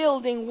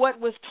rebuilding what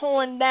was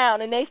torn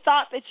down, and they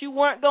thought that you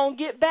weren't going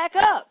to get back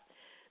up.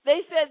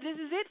 They said this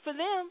is it for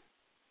them.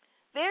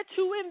 They're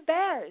too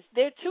embarrassed.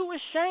 They're too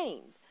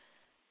ashamed.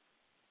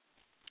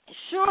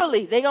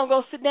 Surely they're going to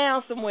go sit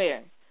down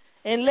somewhere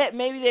and let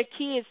maybe their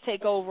kids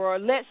take over or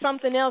let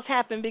something else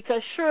happen,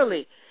 because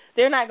surely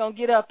they're not going to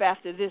get up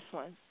after this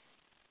one.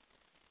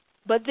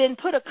 But then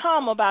put a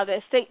comma by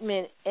that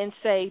statement and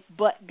say,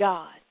 but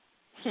God.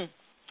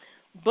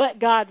 But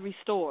God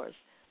restores.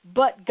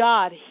 But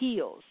God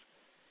heals.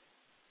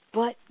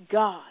 But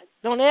God.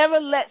 Don't ever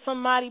let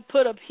somebody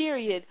put a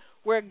period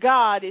where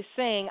God is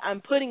saying,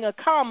 I'm putting a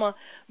comma,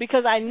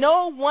 because I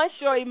know once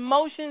your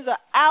emotions are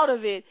out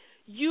of it,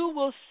 you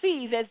will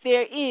see that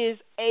there is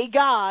a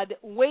God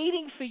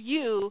waiting for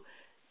you,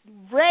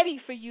 ready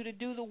for you to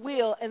do the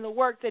will and the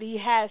work that he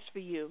has for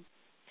you.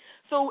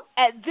 So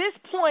at this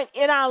point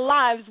in our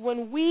lives,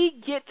 when we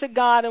get to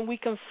God and we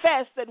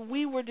confess that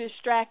we were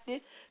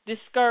distracted,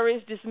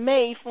 discouraged,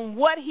 dismayed from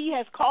what he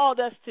has called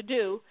us to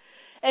do,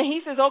 and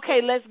he says, okay,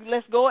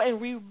 let's go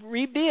and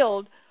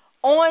rebuild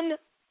on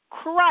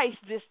Christ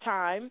this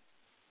time,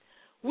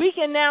 we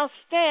can now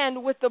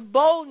stand with the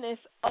boldness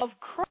of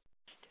Christ.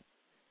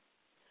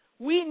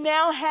 We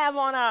now have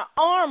on our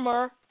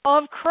armor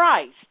of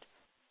Christ,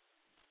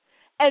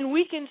 and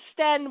we can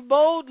stand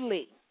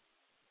boldly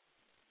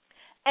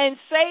and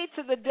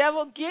say to the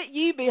devil, get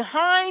ye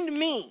behind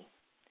me,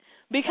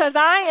 because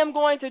I am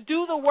going to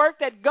do the work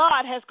that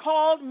God has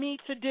called me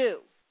to do.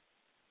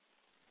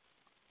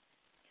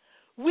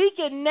 We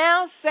can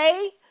now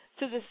say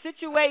to the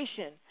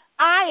situation,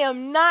 I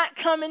am not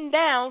coming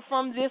down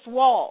from this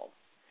wall.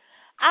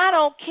 I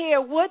don't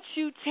care what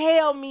you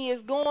tell me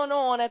is going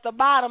on at the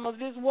bottom of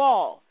this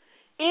wall,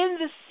 in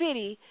the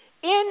city,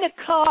 in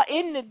the car,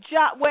 in the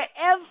job,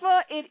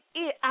 wherever it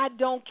is, I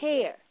don't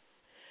care.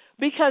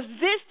 Because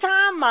this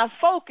time my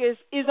focus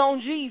is on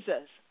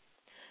Jesus.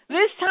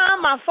 This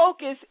time my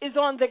focus is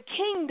on the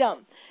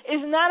kingdom.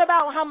 It's not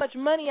about how much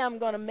money I'm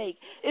going to make.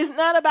 It's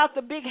not about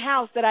the big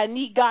house that I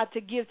need God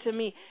to give to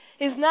me.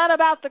 It's not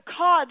about the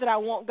car that I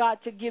want God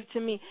to give to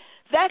me.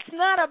 That's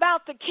not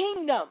about the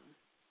kingdom.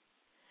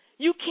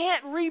 You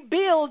can't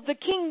rebuild the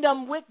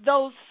kingdom with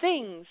those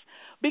things,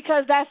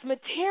 because that's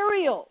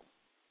material.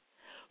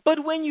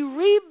 But when you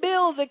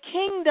rebuild the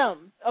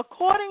kingdom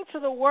according to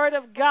the word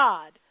of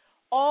God,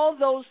 all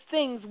those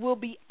things will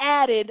be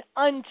added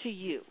unto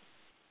you.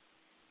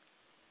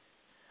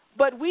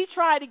 But we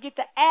try to get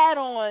the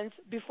add-ons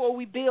before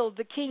we build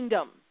the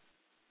kingdom.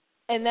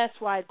 And that's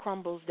why it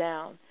crumbles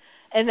down.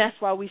 And that's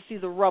why we see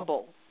the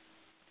rubble.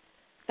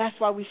 That's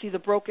why we see the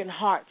broken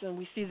hearts, and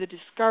we see the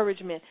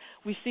discouragement.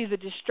 We see the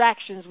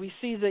distractions. We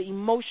see the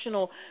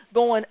emotional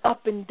going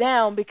up and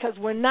down, because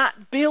we're not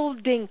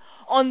building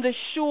on the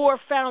sure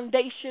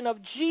foundation of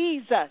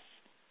Jesus.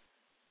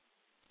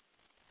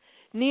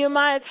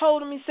 Nehemiah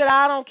told him, he said,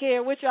 I don't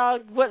care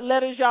what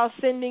letters y'all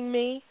sending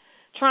me,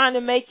 trying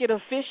to make it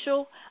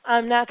official.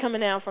 I'm not coming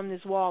down from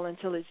this wall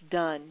until it's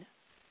done.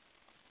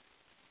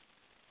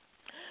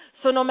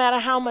 So no matter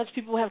how much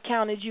people have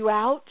counted you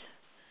out,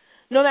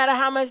 no matter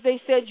how much they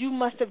said you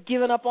must have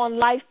given up on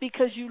life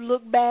because you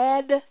look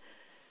bad.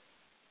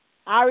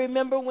 I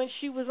remember when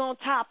she was on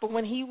top, or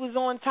when he was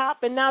on top,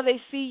 and now they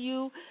see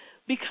you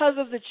because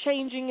of the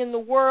changing in the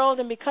world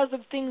and because of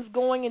things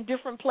going in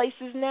different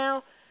places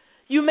now.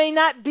 You may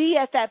not be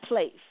at that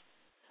place,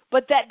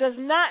 but that does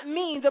not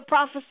mean the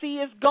prophecy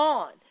is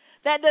gone.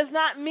 That does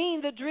not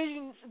mean the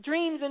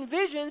dreams and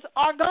visions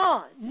are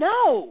gone.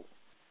 No.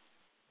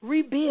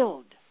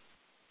 Rebuild.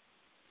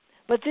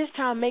 But this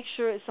time, make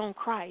sure it's on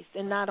Christ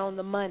and not on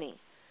the money.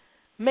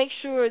 Make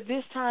sure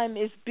this time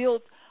it's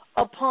built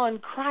upon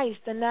Christ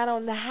and not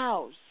on the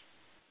house.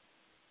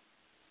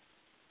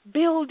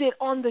 Build it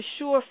on the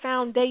sure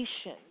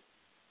foundation.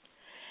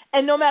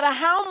 And no matter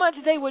how much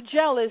they were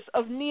jealous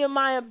of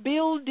Nehemiah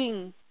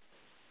building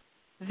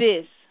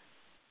this,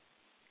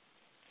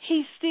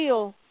 he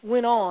still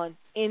went on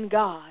in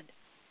God.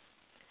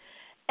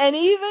 And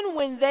even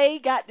when they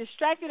got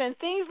distracted and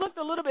things looked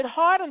a little bit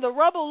hard and the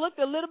rubble looked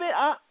a little bit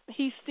up,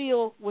 he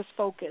still was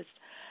focused.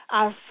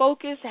 Our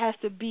focus has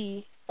to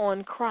be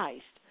on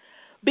Christ,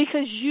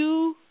 because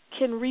you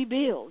can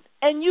rebuild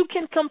and you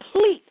can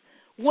complete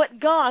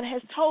what God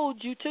has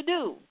told you to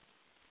do.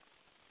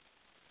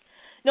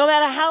 No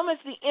matter how much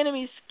the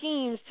enemy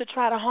schemes to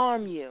try to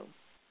harm you,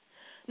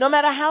 no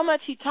matter how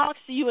much he talks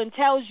to you and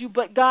tells you,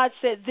 but God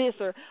said this,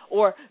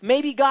 or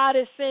maybe God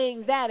is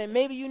saying that, and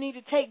maybe you need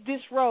to take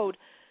this road,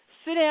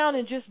 sit down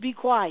and just be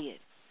quiet.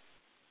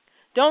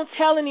 Don't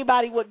tell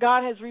anybody what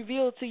God has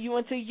revealed to you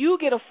until you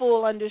get a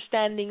full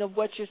understanding of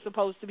what you're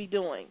supposed to be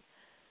doing.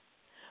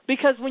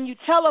 Because when you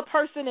tell a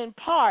person in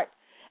part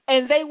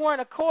And they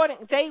weren't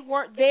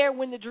there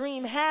when the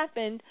dream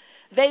happened.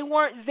 They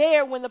weren't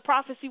there when the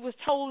prophecy was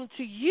told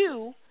to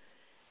you.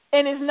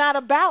 And it's not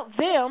about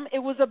them. It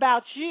was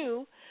about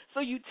you. So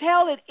you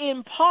tell it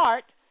in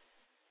part.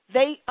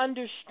 They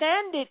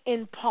understand it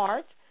in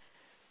part.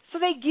 So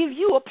they give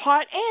you a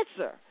part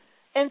answer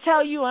and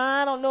tell you,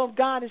 I don't know if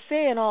God is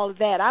saying all of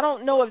that. I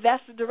don't know if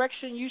that's the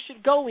direction you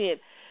should go in.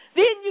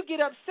 Then you get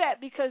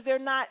upset because they're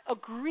not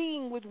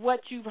agreeing with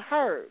what you've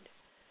heard.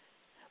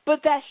 But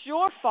that's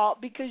your fault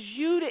because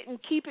you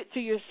didn't keep it to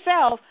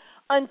yourself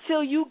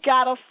until you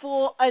got a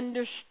full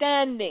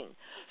understanding.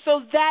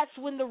 So that's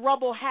when the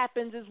rubble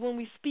happens, is when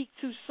we speak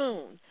too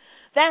soon.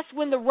 That's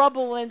when the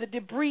rubble and the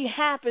debris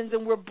happens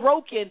and we're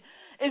broken,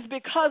 is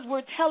because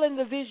we're telling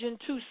the vision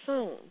too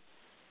soon.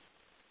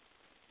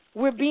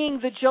 We're being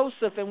the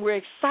Joseph and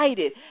we're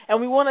excited and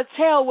we want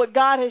to tell what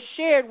God has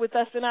shared with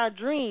us in our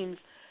dreams,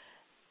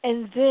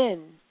 and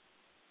then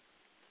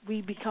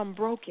we become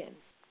broken.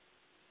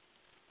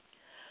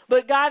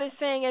 But God is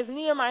saying, as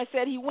Nehemiah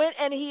said, he went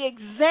and he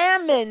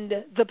examined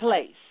the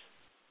place.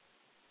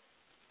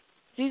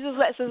 Jesus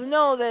lets us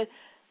know that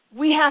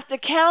we have to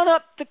count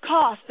up the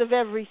cost of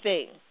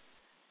everything.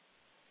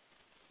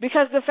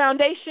 Because the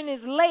foundation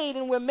is laid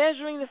and we're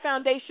measuring the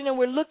foundation and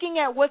we're looking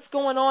at what's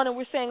going on and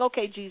we're saying,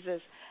 okay,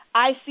 Jesus,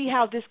 I see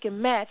how this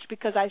can match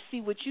because I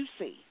see what you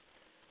see.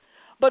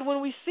 But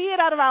when we see it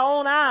out of our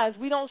own eyes,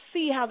 we don't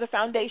see how the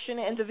foundation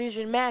and the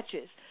vision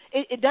matches.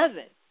 It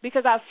doesn't,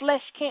 because our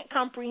flesh can't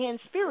comprehend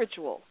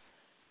spiritual.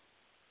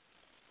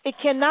 It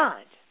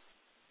cannot.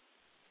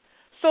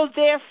 So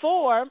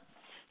therefore,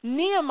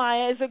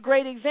 Nehemiah is a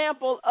great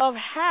example of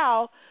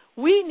how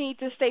we need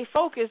to stay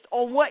focused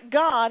on what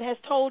God has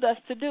told us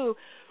to do,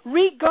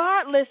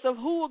 regardless of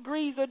who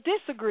agrees or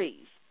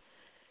disagrees.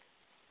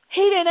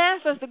 He didn't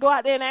ask us to go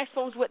out there and ask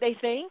folks what they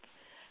think.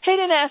 He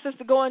didn't ask us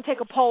to go and take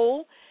a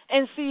poll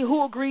and see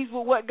who agrees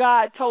with what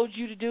God told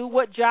you to do,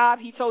 what job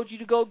he told you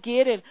to go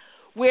get, and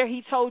where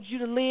he told you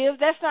to live.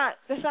 That's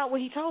not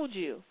what he told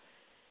you.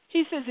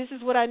 He says, this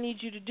is what I need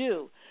you to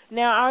do.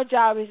 Now our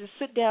job is to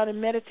sit down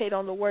and meditate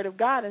on the word of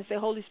God and say,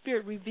 Holy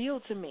Spirit, reveal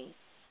to me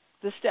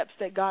the steps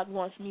that God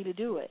wants me to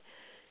do it.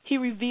 He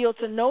revealed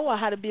to Noah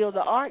how to build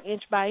the ark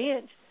inch by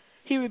inch.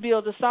 He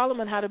revealed to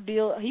Solomon how to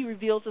build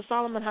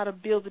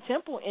the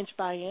temple inch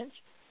by inch.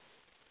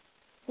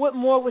 What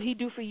more would he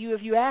do for you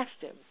if you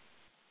asked him?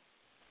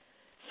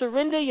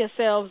 Surrender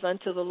yourselves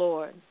unto the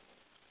Lord.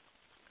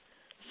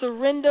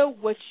 Surrender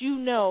what you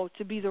know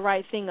to be the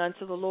right thing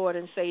unto the Lord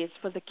and say it's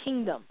for the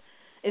kingdom.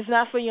 It's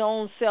not for your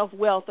own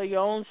self-wealth or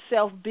your own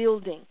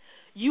self-building.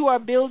 You are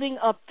building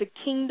up the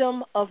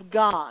kingdom of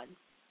God,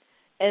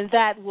 and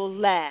that will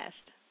last.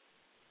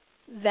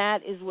 That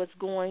is what's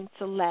going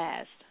to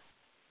last.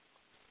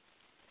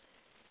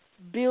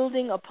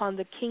 Building upon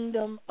the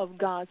kingdom of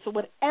God. So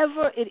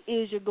whatever it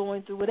is you're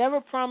going through,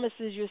 whatever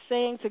promises you're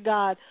saying to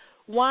God,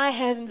 why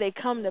hasn't they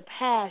come to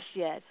pass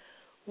yet?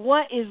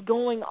 What is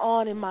going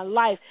on in my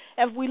life?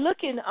 If we look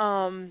in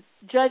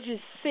Judges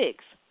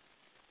 6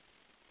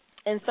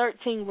 and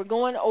 13, we're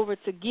going over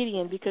to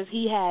Gideon because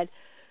he had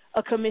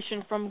a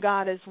commission from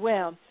God as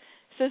well. It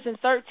says in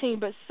 13,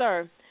 but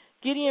sir,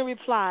 Gideon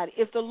replied,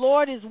 if the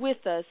Lord is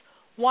with us,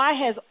 why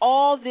has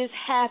all this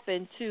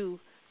happened to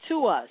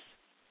us?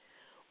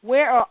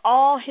 Where are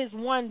all his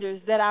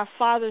wonders that our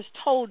fathers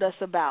told us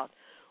about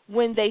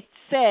when they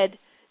said,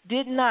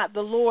 did not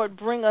the Lord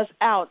bring us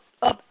up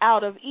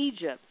out of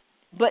Egypt?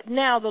 But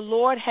now the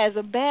Lord has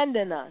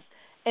abandoned us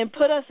and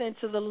put us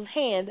into the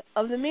hand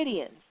of the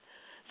Midians.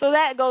 So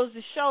that goes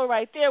to show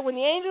right there when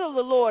the angel of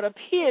the Lord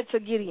appeared to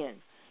Gideon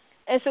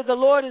and said, the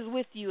Lord is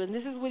with you and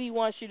this is what he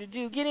wants you to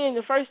do. Gideon,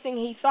 the first thing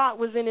he thought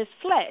was in his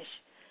flesh.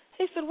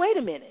 He said, wait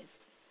a minute.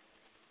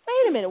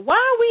 Why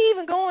are we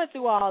even going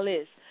through all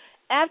this?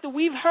 After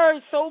we've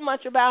heard so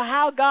much about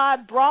how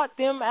God brought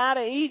them out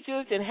of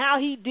Egypt and how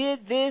he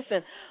did this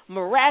and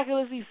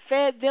miraculously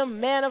fed them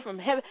manna from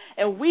heaven,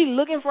 and we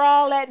looking for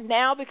all that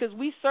now because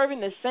we serving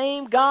the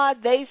same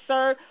God they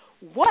serve,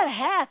 what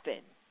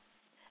happened?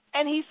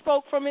 And he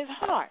spoke from his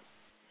heart.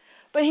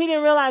 But he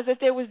didn't realize that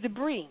there was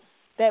debris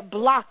that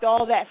blocked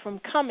all that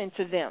from coming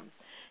to them.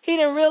 He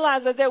didn't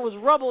realize that there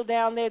was rubble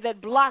down there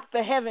that blocked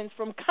the heavens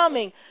from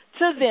coming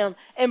to them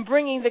and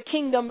bringing the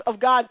kingdom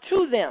of God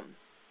to them.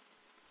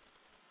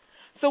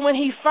 So when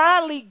he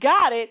finally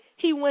got it,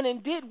 he went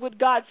and did what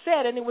God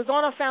said, and it was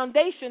on a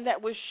foundation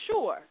that was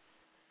sure.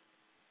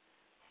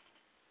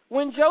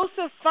 When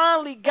Joseph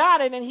finally got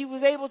it and he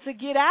was able to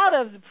get out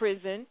of the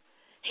prison,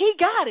 he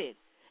got it,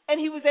 and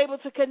he was able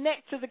to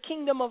connect to the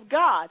kingdom of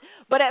God.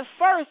 But at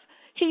first,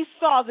 he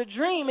saw the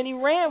dream, and he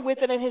ran with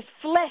it, and his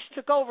flesh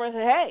took over and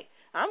said, hey,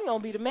 I'm going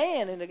to be the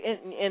man in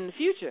the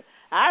future.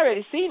 I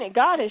already seen it.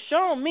 God has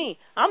shown me.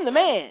 I'm the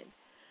man.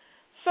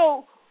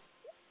 So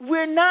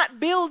we're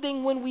not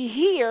building when we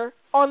hear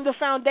on the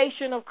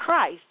foundation of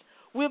Christ.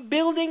 We're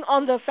building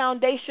on the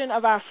foundation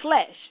of our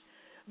flesh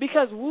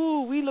because,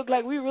 we look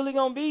like we're really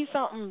going to be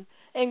something.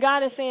 And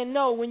God is saying,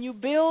 no, when you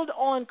build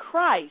on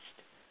Christ,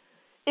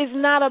 it's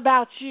not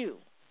about you.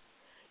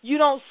 You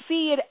don't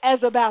see it as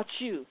about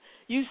you.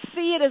 You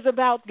see it as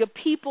about the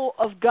people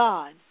of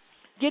God.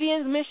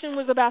 Gideon's mission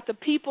was about the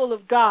people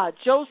of God.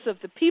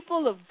 Joseph, the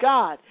people of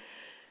God.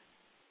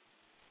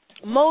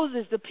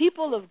 Moses, the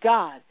people of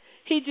God.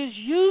 He just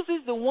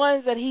uses the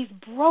ones that he's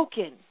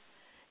broken,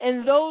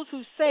 and those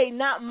who say,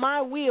 not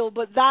my will,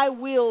 but thy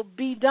will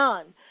be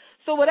done.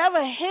 So whatever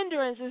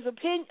hindrance is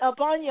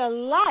upon your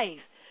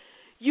life,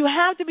 you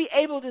have to be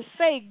able to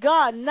say,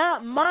 God,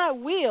 not my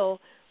will,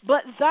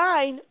 but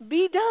thine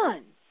be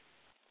done.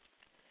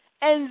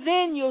 And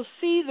then you'll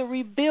see the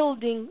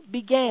rebuilding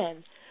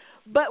began.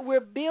 But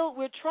we're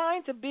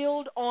trying to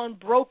build on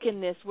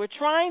brokenness. We're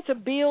trying to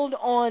build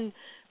on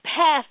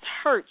past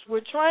hurts.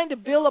 We're trying to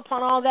build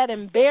upon all that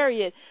and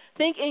bury it,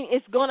 thinking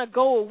it's going to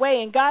go away.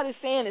 And God is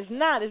saying it's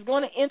not. It's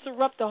going to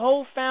interrupt the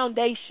whole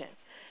foundation.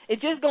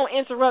 It's just going to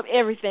interrupt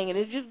everything, and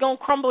it's just going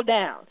to crumble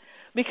down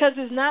because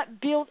it's not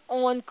built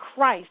on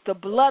Christ, the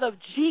blood of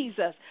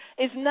Jesus.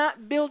 It's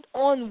not built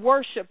on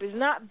worship. It's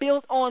not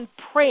built on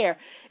prayer.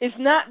 It's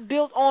not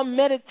built on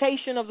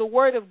meditation of the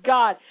Word of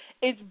God.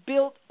 It's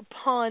built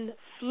upon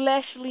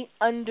fleshly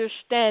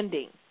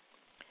understanding.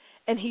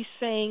 And he's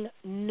saying,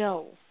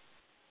 no.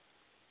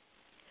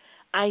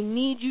 I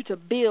need you to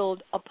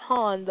build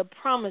upon the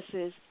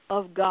promises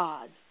of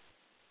God.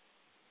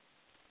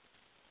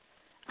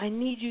 I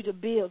need you to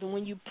build. And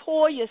when you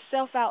pour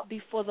yourself out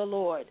before the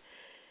Lord,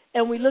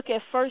 and we look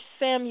at 1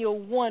 Samuel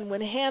 1, when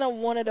Hannah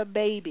wanted a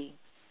baby,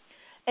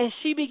 and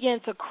she began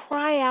to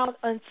cry out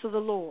unto the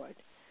Lord.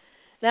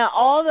 Now,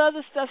 all the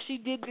other stuff she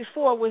did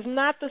before was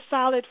not the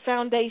solid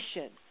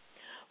foundation,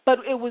 but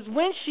it was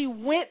when she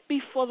went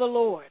before the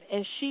Lord,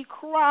 and she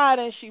cried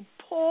and she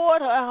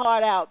poured her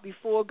heart out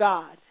before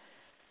God.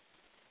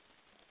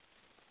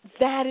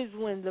 That is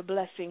when the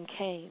blessing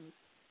came.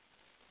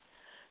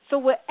 So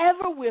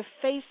whatever we're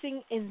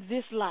facing in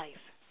this life,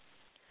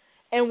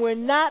 and we're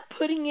not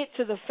putting it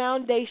to the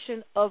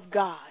foundation of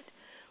God,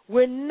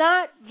 we're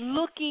not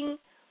looking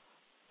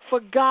for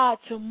God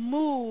to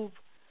move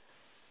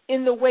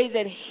in the way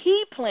that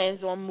He plans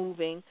on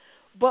moving,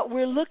 but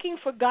we're looking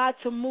for God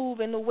to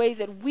move in the way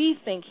that we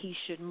think He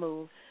should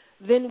move,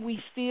 then we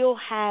still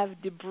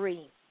have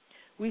debris.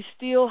 We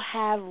still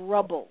have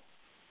rubble.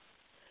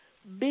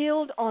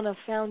 Build on a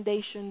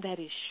foundation that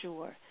is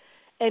sure.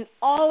 And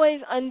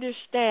always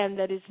understand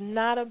that it's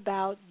not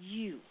about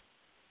you.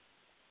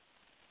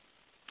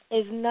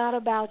 It's not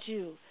about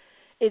you.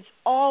 It's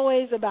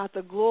always about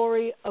the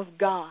glory of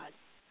God.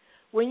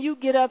 When you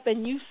get up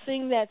and you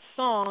sing that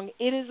song,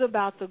 it is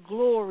about the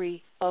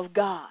glory of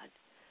God.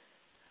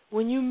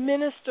 When you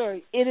minister,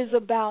 it is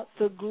about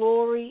the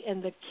glory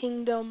and the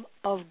kingdom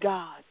of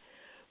God,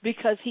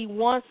 because He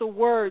wants a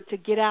word to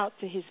get out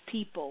to His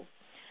people.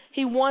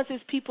 He wants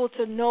His people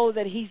to know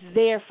that He's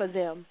there for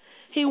them.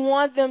 He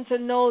wants them to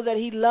know that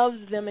He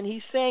loves them, and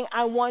He's saying,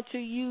 I want to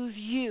use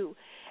you.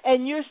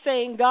 And you're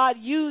saying, God,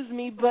 use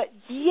me, but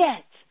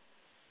yet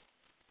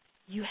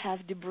you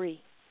have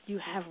debris. You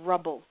have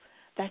rubble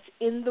that's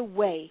in the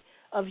way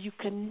of you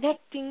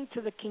connecting to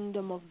the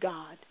kingdom of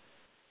God.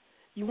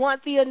 You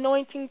want the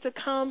anointing to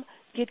come?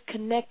 Get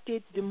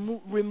connected,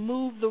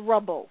 remove the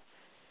rubble.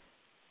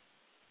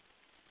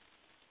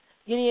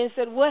 Gideon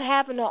said, what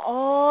happened to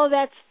all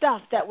that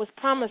stuff that was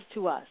promised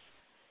to us?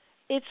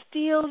 It's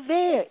still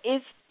there.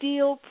 It's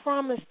still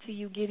promised to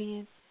you,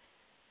 Gideon.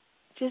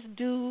 Just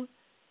do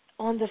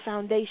on the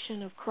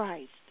foundation of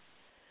Christ.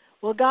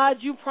 Well, God,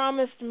 you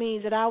promised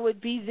me that I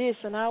would be this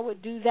and I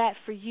would do that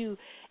for you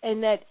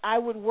and that I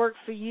would work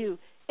for you.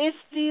 It's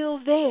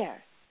still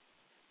there.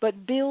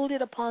 But build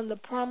it upon the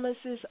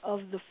promises of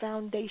the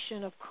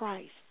foundation of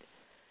Christ.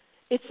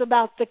 It's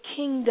about the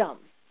kingdom.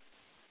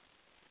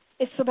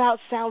 It's about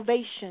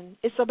salvation.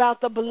 It's about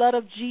the blood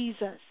of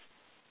Jesus.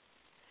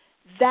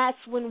 That's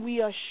when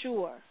we are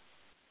sure.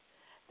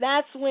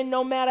 That's when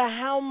no matter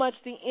how much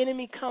the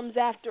enemy comes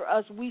after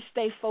us, we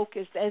stay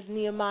focused as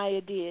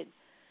Nehemiah did.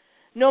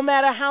 No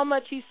matter how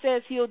much he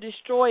says he'll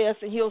destroy us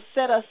and he'll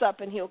set us up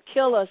and he'll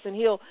kill us and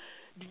he'll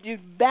do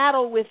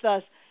battle with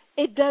us,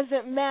 it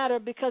doesn't matter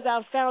because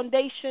our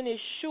foundation is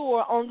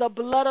sure on the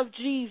blood of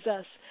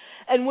Jesus.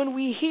 And when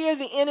we hear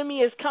the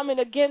enemy is coming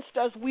against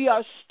us, we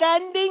are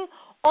standing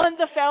on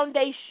the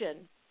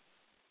foundation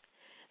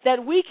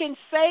that we can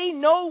say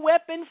no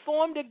weapon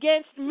formed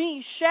against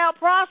me shall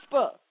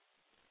prosper,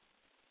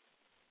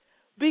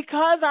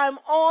 because I'm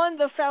on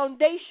the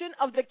foundation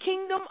of the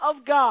kingdom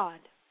of God.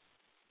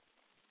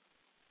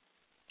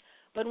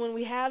 But when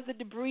we have the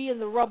debris and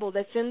the rubble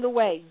that's in the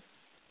way,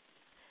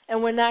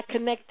 and we're not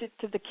connected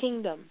to the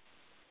kingdom,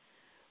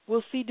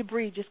 we'll see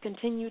debris just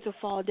continue to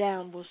fall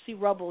down. We'll see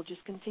rubble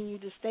just continue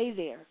to stay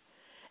there.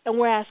 And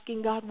we're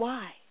asking God,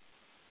 why?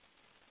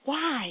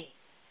 Why?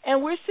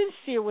 And we're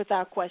sincere with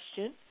our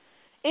question.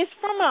 It's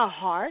from our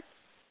heart.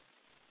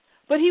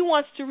 But He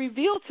wants to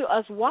reveal to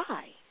us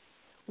why,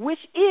 which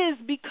is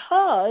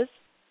because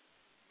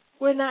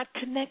we're not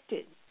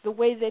connected the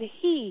way that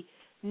He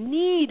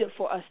needed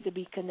for us to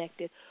be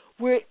connected.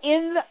 We're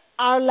in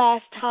our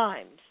last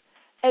times,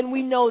 and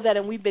we know that,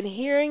 and we've been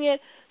hearing it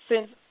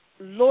since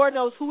Lord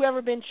knows who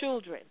ever been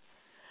children.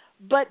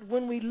 But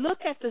when we look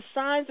at the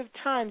signs of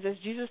times, as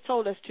Jesus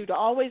told us to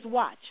always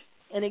watch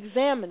and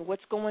examine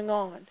what's going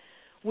on,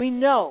 we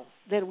know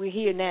that we're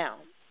here now.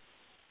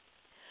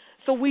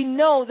 So we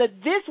know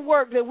that this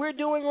work that we're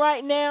doing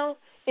right now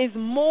is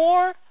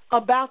more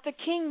about the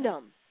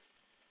kingdom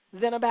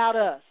than about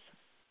us.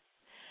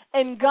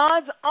 And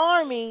God's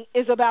army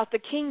is about the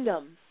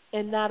kingdom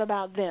and not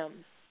about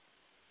them.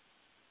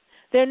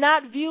 They're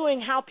not viewing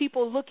how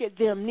people look at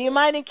them.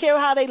 Nehemiah didn't care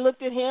how they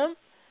looked at him,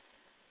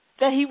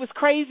 that he was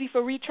crazy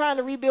for trying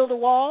to rebuild a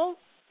wall.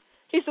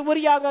 He said, what are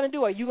y'all going to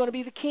do? Are you going to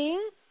be the king?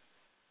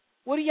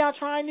 What are y'all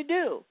trying to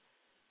do?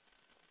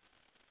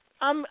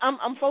 I'm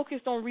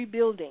focused on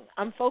rebuilding.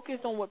 I'm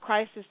focused on what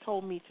Christ has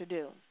told me to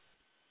do.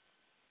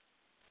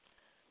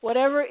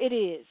 Whatever it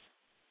is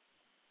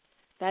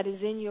that is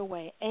in your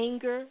way,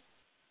 anger,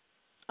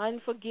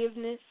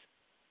 unforgiveness,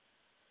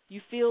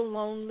 you feel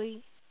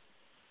lonely,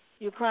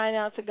 you're crying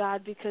out to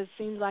God because it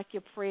seems like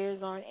your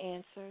prayers aren't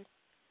answered.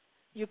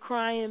 You're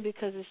crying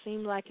because it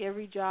seems like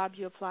every job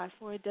you apply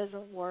for, it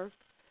doesn't work.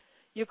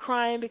 You're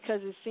crying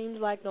because it seems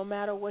like no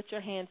matter what your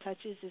hand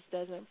touches, it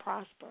doesn't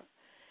prosper.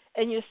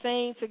 And you're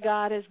saying to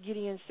God, as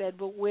Gideon said,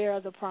 but where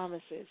are the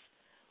promises?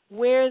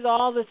 Where's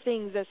all the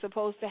things that's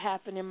supposed to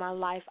happen in my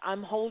life?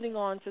 I'm holding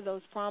on to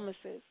those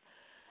promises.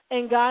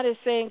 And God is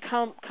saying,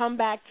 come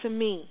back to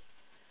me.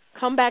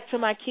 Come back to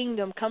my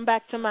kingdom. Come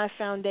back to my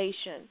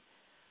foundation.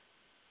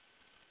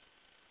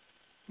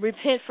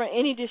 Repent for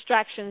any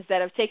distractions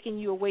that have taken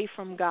you away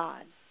from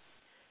God.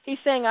 He's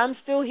saying, I'm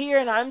still here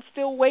and I'm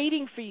still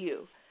waiting for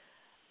you.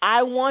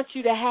 I want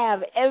you to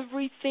have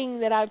everything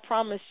that I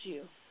promised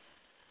you.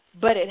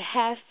 But it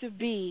has to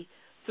be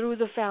through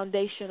the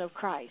foundation of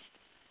Christ.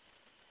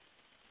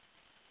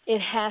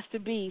 It has to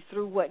be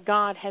through what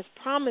God has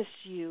promised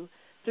you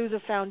through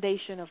the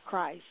foundation of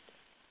Christ.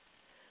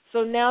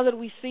 So now that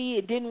we see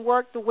it didn't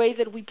work the way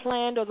that we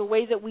planned or the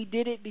way that we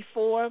did it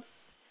before,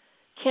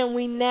 can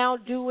we now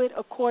do it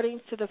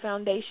according to the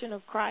foundation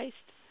of Christ?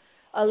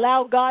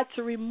 Allow God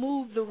to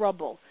remove the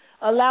rubble.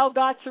 Allow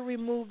God to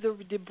remove the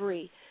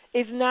debris.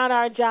 It's not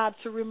our job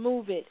to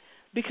remove it,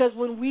 because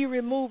when we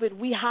remove it,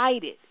 we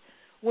hide it.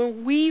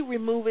 When we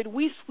remove it,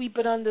 we sweep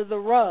it under the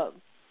rug.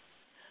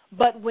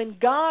 But when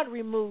God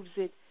removes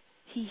it,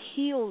 He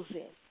heals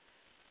it.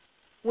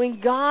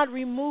 When God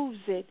removes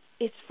it,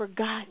 it's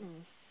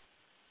forgotten.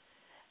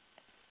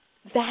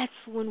 That's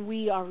when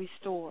we are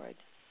restored.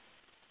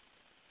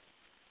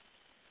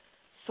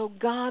 So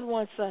God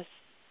wants us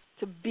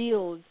to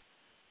build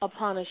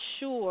upon a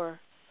sure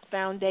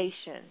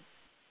foundation.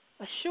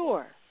 A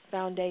sure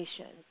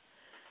foundation.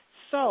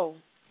 So,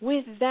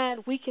 with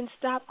that, we can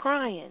stop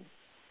crying.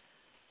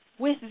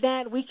 With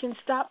that, we can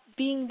stop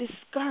being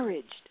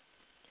discouraged.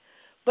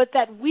 But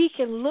that we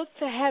can look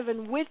to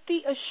heaven with the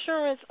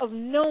assurance of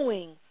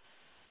knowing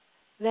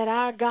that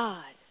our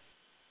God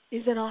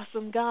is an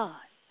awesome God.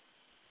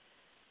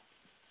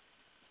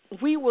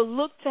 We will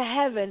look to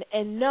heaven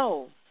and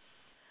know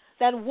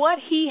that what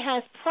He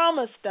has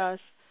promised us,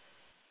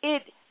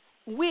 it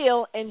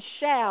will and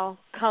shall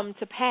come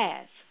to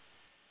pass.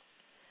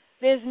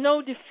 There's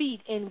no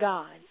defeat in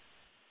God.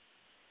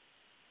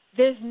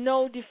 There's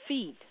no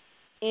defeat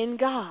in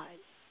God,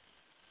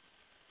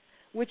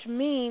 which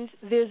means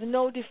there's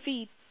no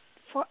defeat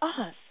for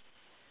us,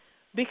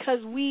 because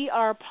we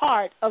are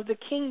part of the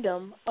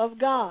kingdom of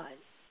God.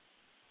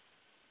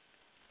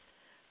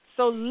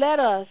 So let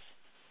us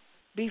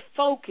be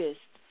focused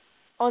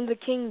on the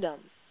kingdom.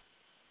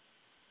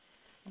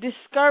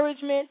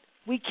 Discouragement,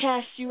 we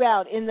cast you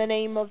out in the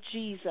name of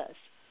Jesus.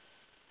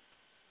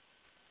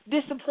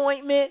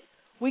 Disappointment,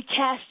 we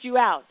cast you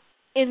out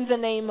in the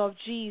name of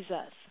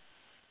Jesus.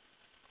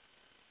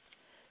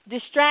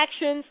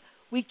 Distractions,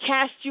 we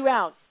cast you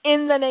out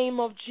in the name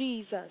of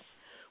Jesus.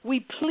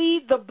 We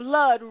plead the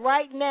blood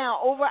right now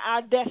over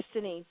our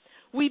destiny.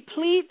 We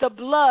plead the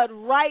blood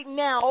right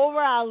now over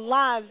our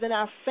lives and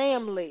our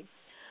family,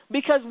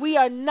 because we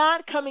are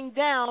not coming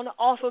down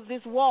off of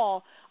this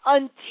wall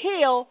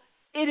until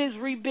it is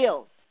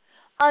rebuilt,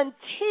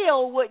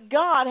 until what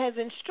God has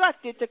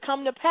instructed to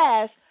come to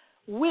pass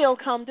will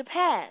come to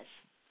pass.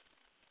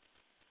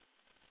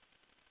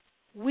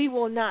 We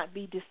will not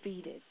be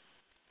defeated.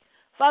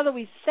 Father,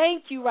 we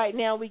thank you right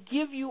now. We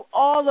give you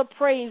all the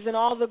praise and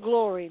all the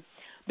glory,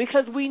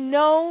 because we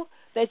know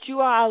that you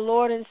are our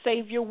Lord and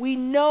Savior. We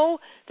know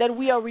that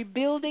we are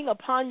rebuilding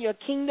upon your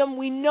kingdom.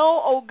 We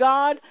know, oh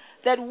God,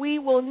 that we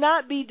will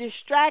not be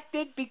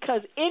distracted,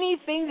 because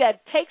anything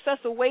that takes us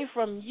away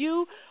from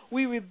you,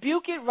 we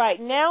rebuke it right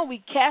now.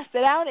 We cast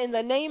it out in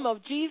the name of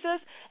Jesus,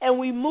 and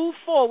we move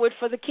forward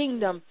for the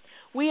kingdom.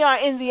 We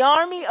are in the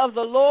army of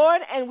the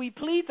Lord, and we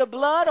plead the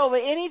blood over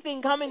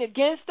anything coming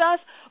against us,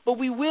 but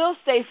we will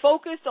stay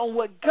focused on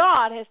what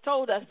God has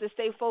told us to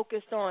stay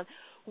focused on.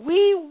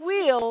 We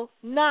will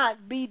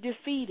not be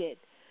defeated.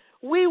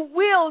 We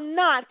will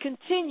not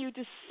continue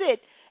to sit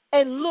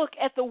and look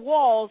at the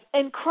walls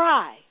and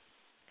cry.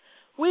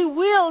 We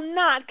will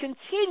not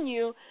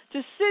continue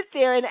to sit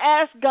there and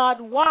ask God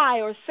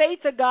why, or say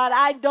to God,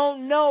 I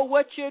don't know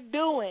what you're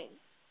doing.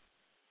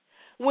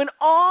 when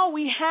all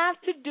we have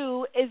to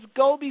do is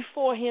go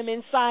before him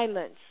in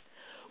silence,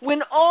 when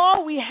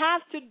all we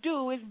have to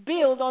do is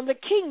build on the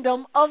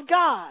kingdom of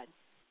God.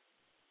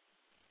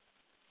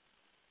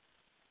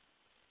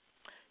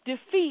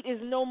 Defeat is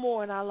no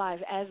more in our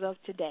life as of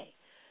today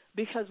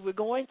because we're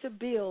going to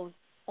build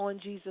on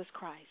Jesus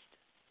Christ.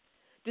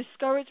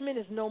 Discouragement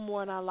is no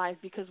more in our life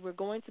because we're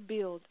going to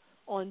build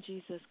on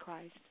Jesus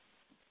Christ.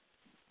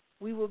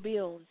 We will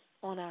build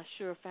on our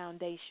sure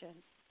foundation.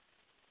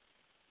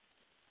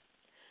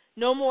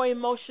 No more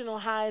emotional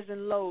highs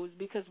and lows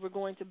because we're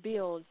going to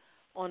build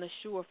on a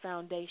sure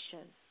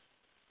foundation.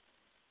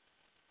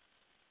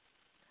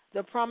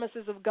 The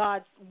promises of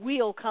God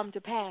will come to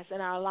pass in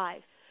our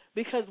life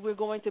because we're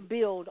going to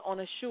build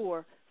on a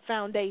sure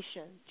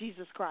foundation,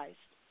 Jesus Christ.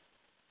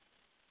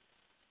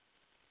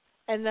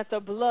 And that the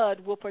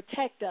blood will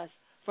protect us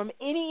from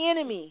any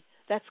enemy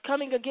that's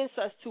coming against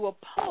us to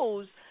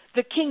oppose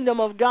the kingdom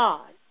of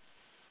God.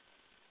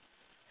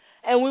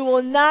 And we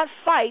will not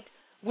fight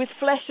with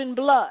flesh and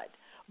blood,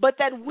 but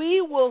that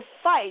we will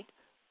fight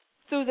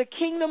through the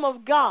kingdom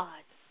of God.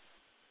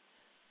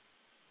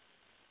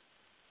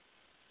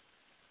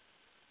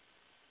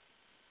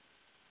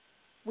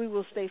 We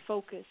will stay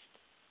focused.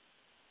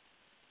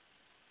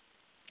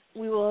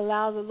 We will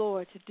allow the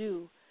Lord to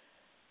do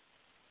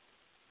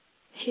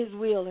his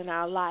will in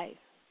our life.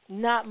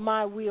 Not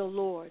my will,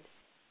 Lord,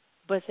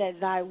 but that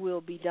thy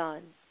will be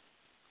done.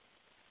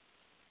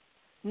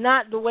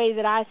 Not the way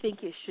that I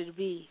think it should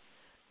be,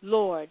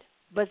 Lord,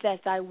 but that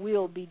thy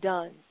will be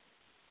done.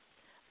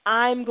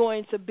 I'm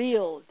going to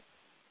build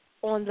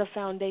on the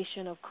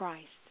foundation of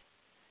Christ.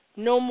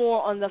 No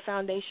more on the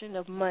foundation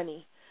of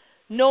money.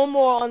 No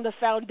more on the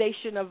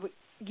foundation of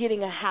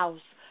getting a house.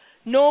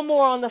 No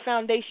more on the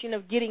foundation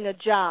of getting a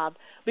job,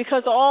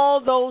 because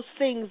all those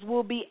things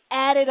will be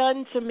added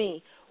unto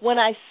me when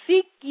I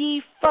seek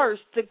ye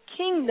first the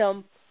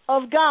kingdom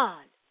of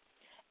God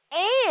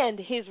and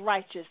his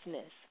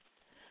righteousness.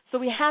 So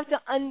we have to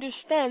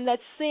understand that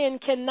sin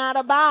cannot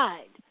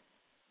abide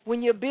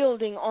when you're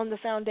building on the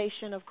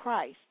foundation of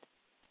Christ.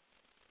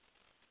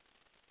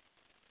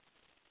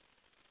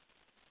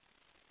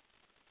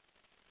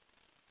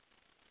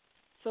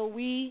 So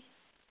we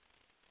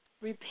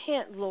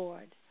repent,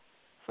 Lord,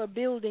 for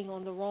building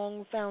on the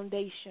wrong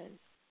foundation.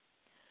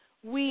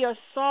 We are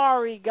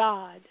sorry,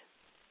 God,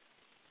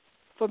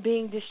 for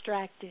being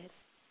distracted.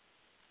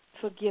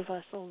 Forgive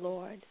us, O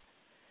Lord.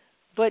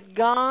 But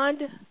God,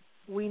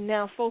 we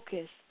now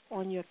focus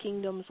on your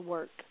kingdom's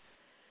work.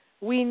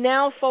 We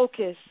now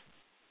focus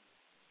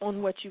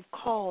on what you've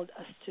called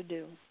us to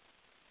do.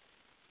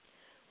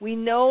 We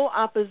know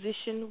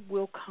opposition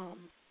will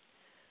come.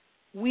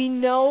 We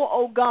know,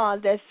 oh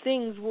God, that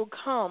things will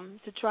come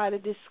to try to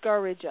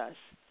discourage us.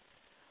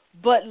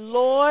 But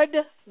Lord,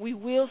 we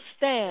will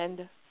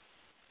stand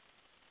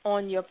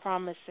on your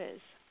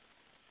promises.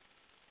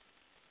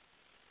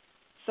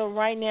 So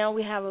right now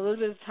we have a little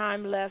bit of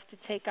time left to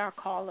take our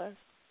caller.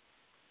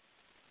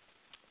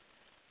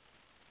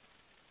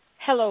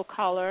 Hello,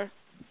 caller.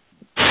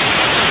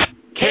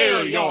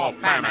 Kill your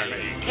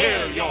family.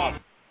 Kill your...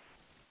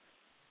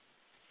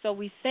 So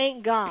we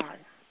thank God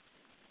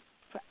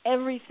for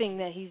everything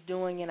that he's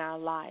doing in our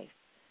life.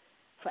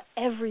 For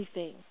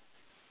everything.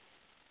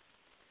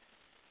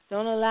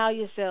 Don't allow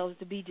yourselves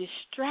to be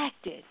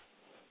distracted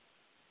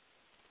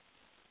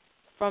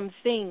from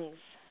things,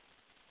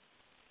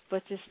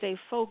 but to stay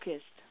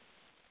focused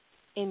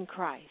in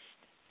Christ.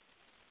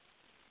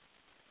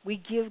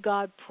 We give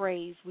God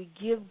praise. We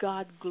give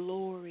God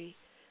glory.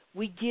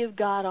 We give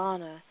God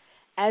honor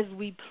as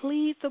we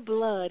plead the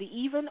blood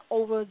even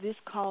over this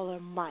caller,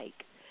 Mike,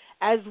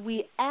 as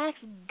we ask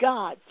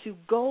God to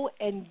go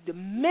and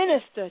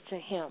minister to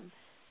him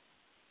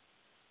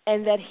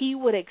and that he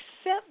would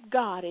accept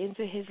God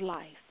into his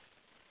life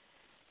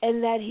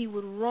and that he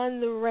would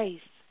run the race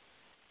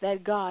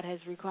that God has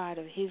required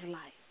of his life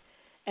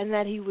and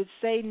that he would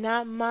say,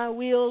 not my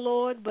will,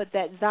 Lord, but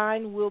that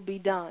thine will be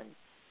done.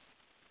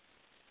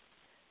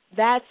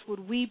 That's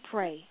what we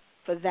pray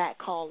for that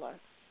caller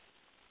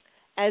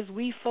as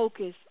we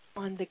focus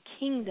on the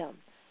kingdom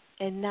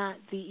and not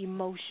the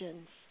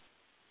emotions.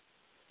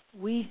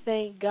 We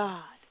thank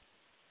God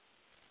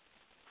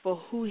for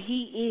who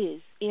he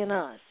is in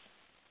us.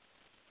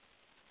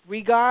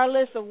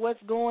 Regardless of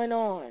what's going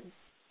on,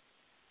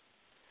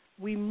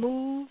 we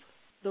move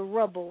the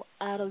rubble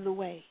out of the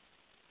way.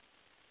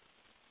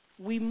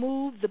 We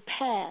move the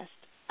past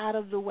out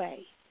of the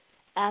way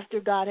after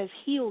God has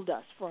healed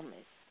us from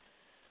it.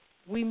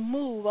 We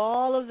move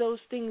all of those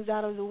things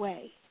out of the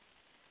way,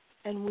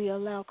 and we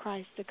allow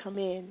Christ to come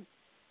in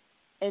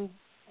and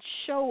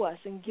show us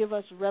and give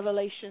us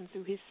revelation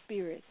through his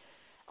Spirit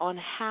on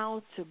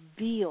how to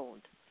build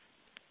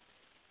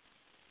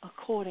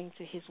according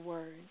to his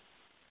word,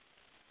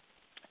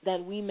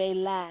 that we may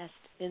last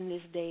in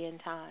this day and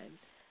time,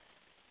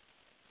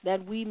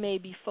 that we may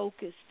be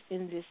focused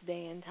in this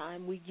day and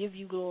time. We give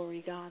you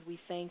glory, God. We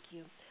thank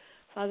you.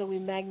 Father, we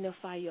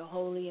magnify your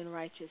holy and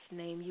righteous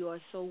name. You are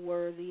so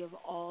worthy of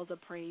all the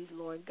praise,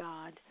 Lord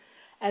God.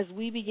 as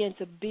we begin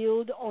to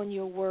build on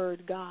your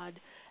word, God,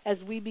 as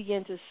we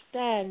begin to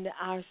stand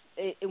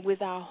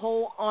with our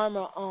whole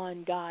armor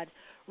on, God,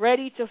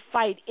 ready to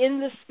fight in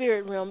the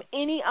spirit realm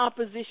any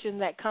opposition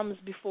that comes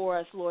before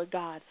us, Lord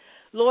God.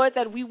 Lord,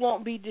 that we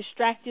won't be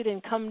distracted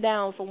and come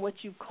down from what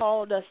you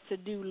called us to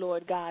do,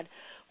 Lord God.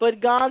 But,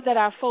 God, that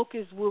our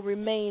focus will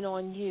remain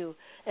on you,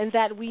 and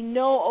that we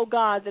know, oh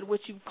God, that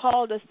what you've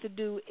called us to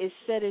do is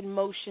set in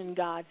motion,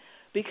 God,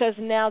 because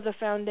now the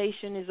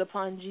foundation is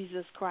upon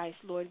Jesus Christ,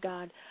 Lord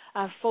God.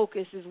 Our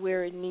focus is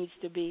where it needs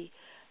to be.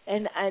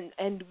 And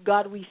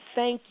God, we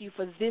thank you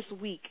for this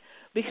week,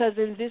 because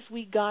in this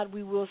week, God,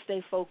 we will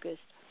stay focused.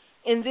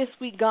 In this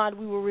week, God,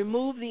 we will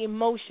remove the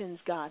emotions,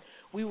 God.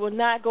 We will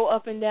not go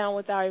up and down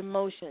with our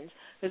emotions.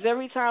 Because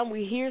every time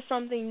we hear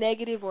something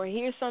negative or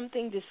hear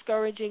something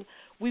discouraging,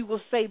 we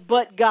will say,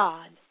 but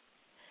God.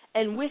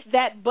 And with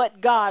that, but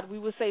God, we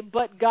will say,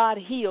 but God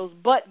heals,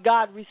 but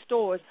God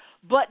restores,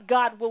 but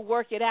God will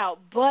work it out,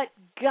 but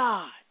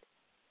God.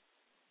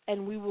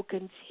 And we will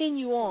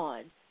continue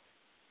on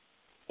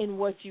in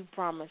what you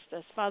promised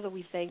us. Father,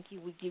 we thank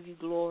you. We give you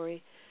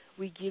glory.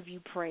 We give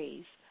you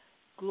praise,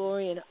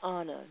 glory and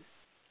honor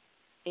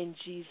in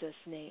Jesus'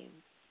 name.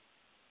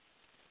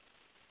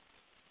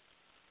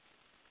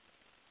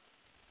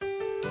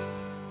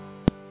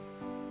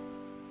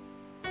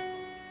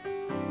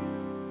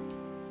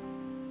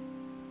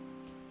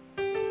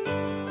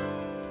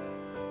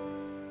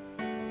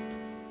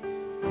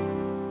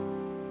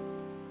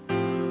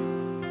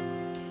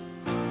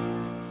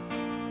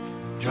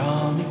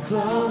 Draw me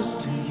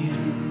close to you.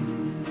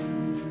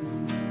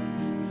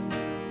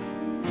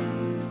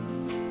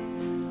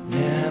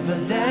 Never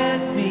let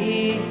me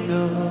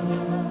go.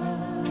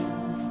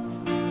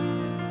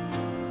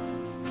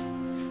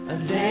 I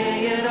lay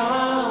it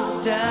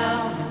all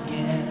down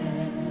again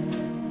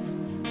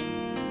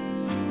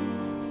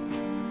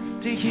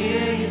to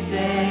hear you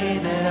say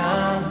that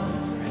I'm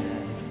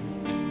afraid.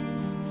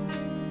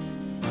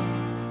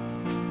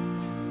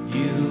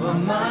 You are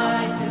my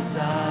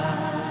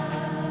desire.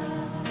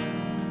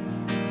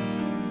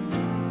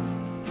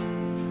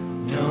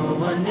 No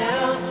one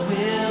else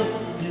will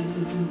do,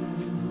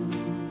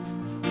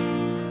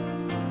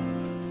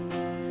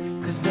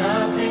 'cause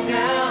nothing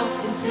else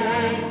can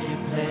take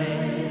your place.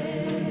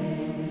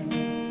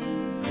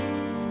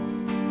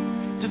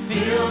 To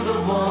feel the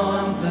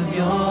warmth of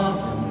your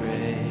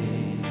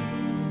embrace,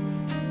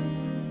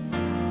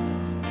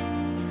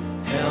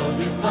 help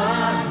me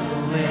find a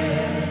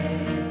way,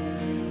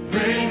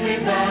 bring me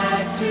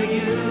back to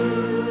you.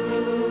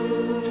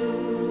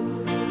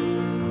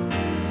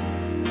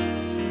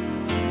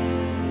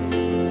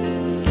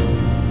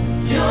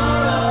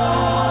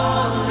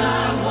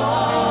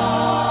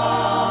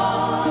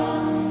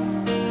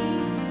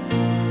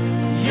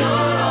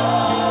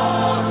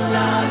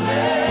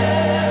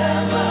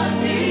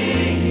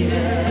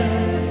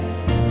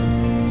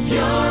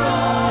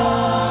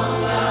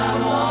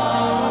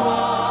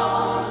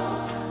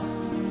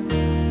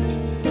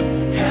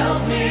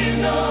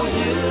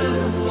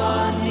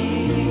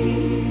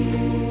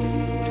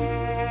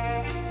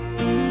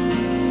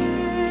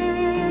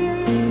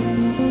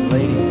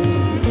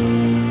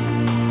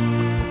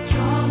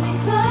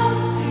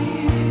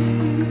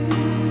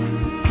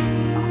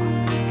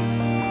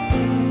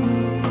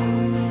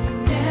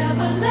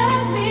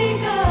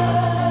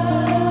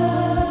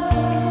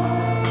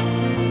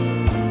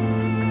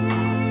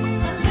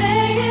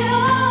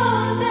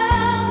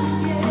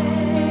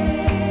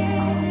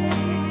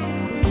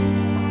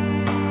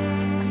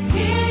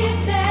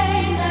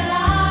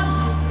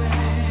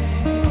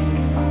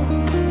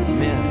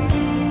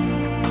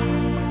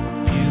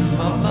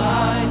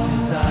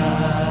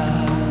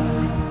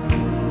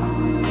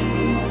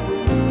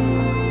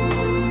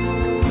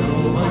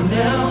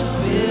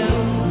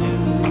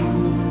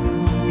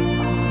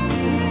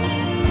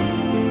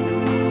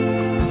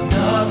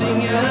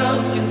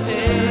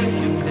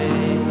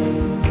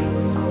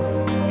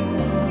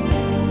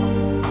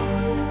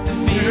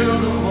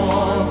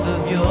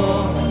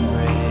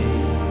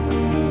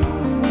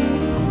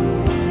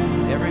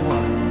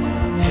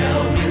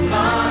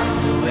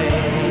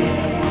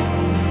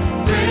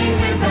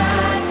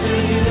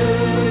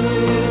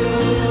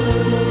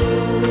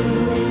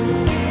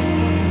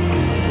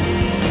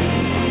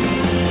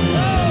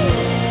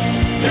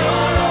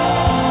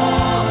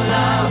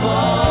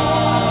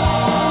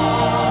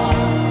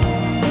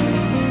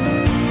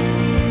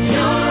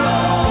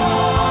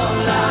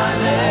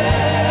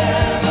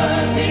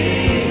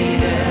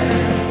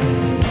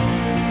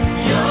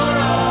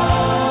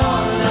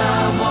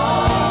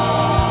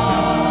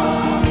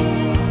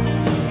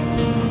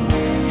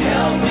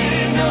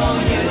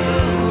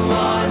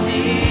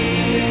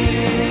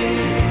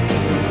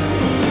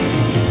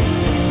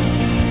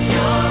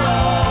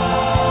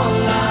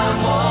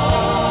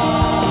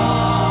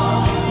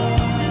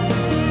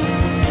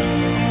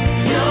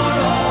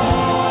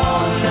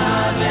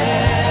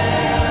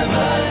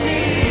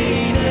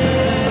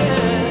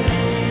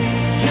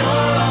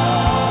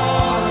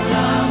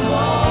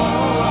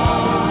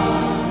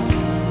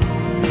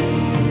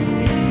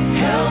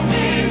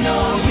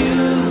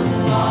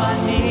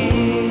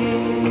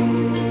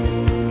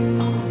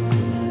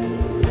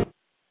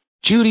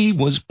 Judy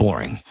was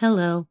boring.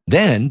 Hello.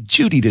 Then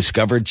Judy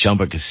discovered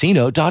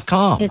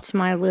ChumbaCasino.com. It's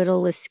my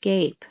little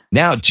escape.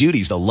 Now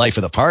Judy's the life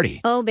of the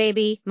party. Oh,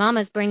 baby,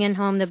 mama's bringing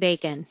home the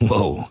bacon.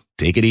 Whoa,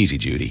 take it easy,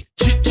 Judy.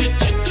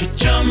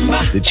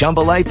 The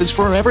Chumba life is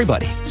for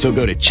everybody. So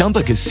go to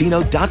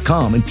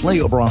ChumbaCasino.com and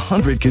play over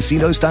 100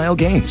 casino-style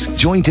games.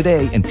 Join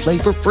today and play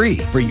for free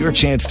for your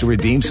chance to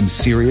redeem some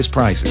serious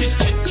prizes.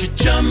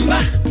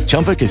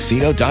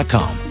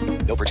 ChumbaCasino.com.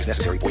 No purchase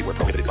necessary. Void where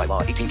prohibited by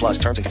law. 18 plus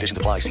terms and conditions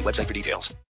apply. See website for details.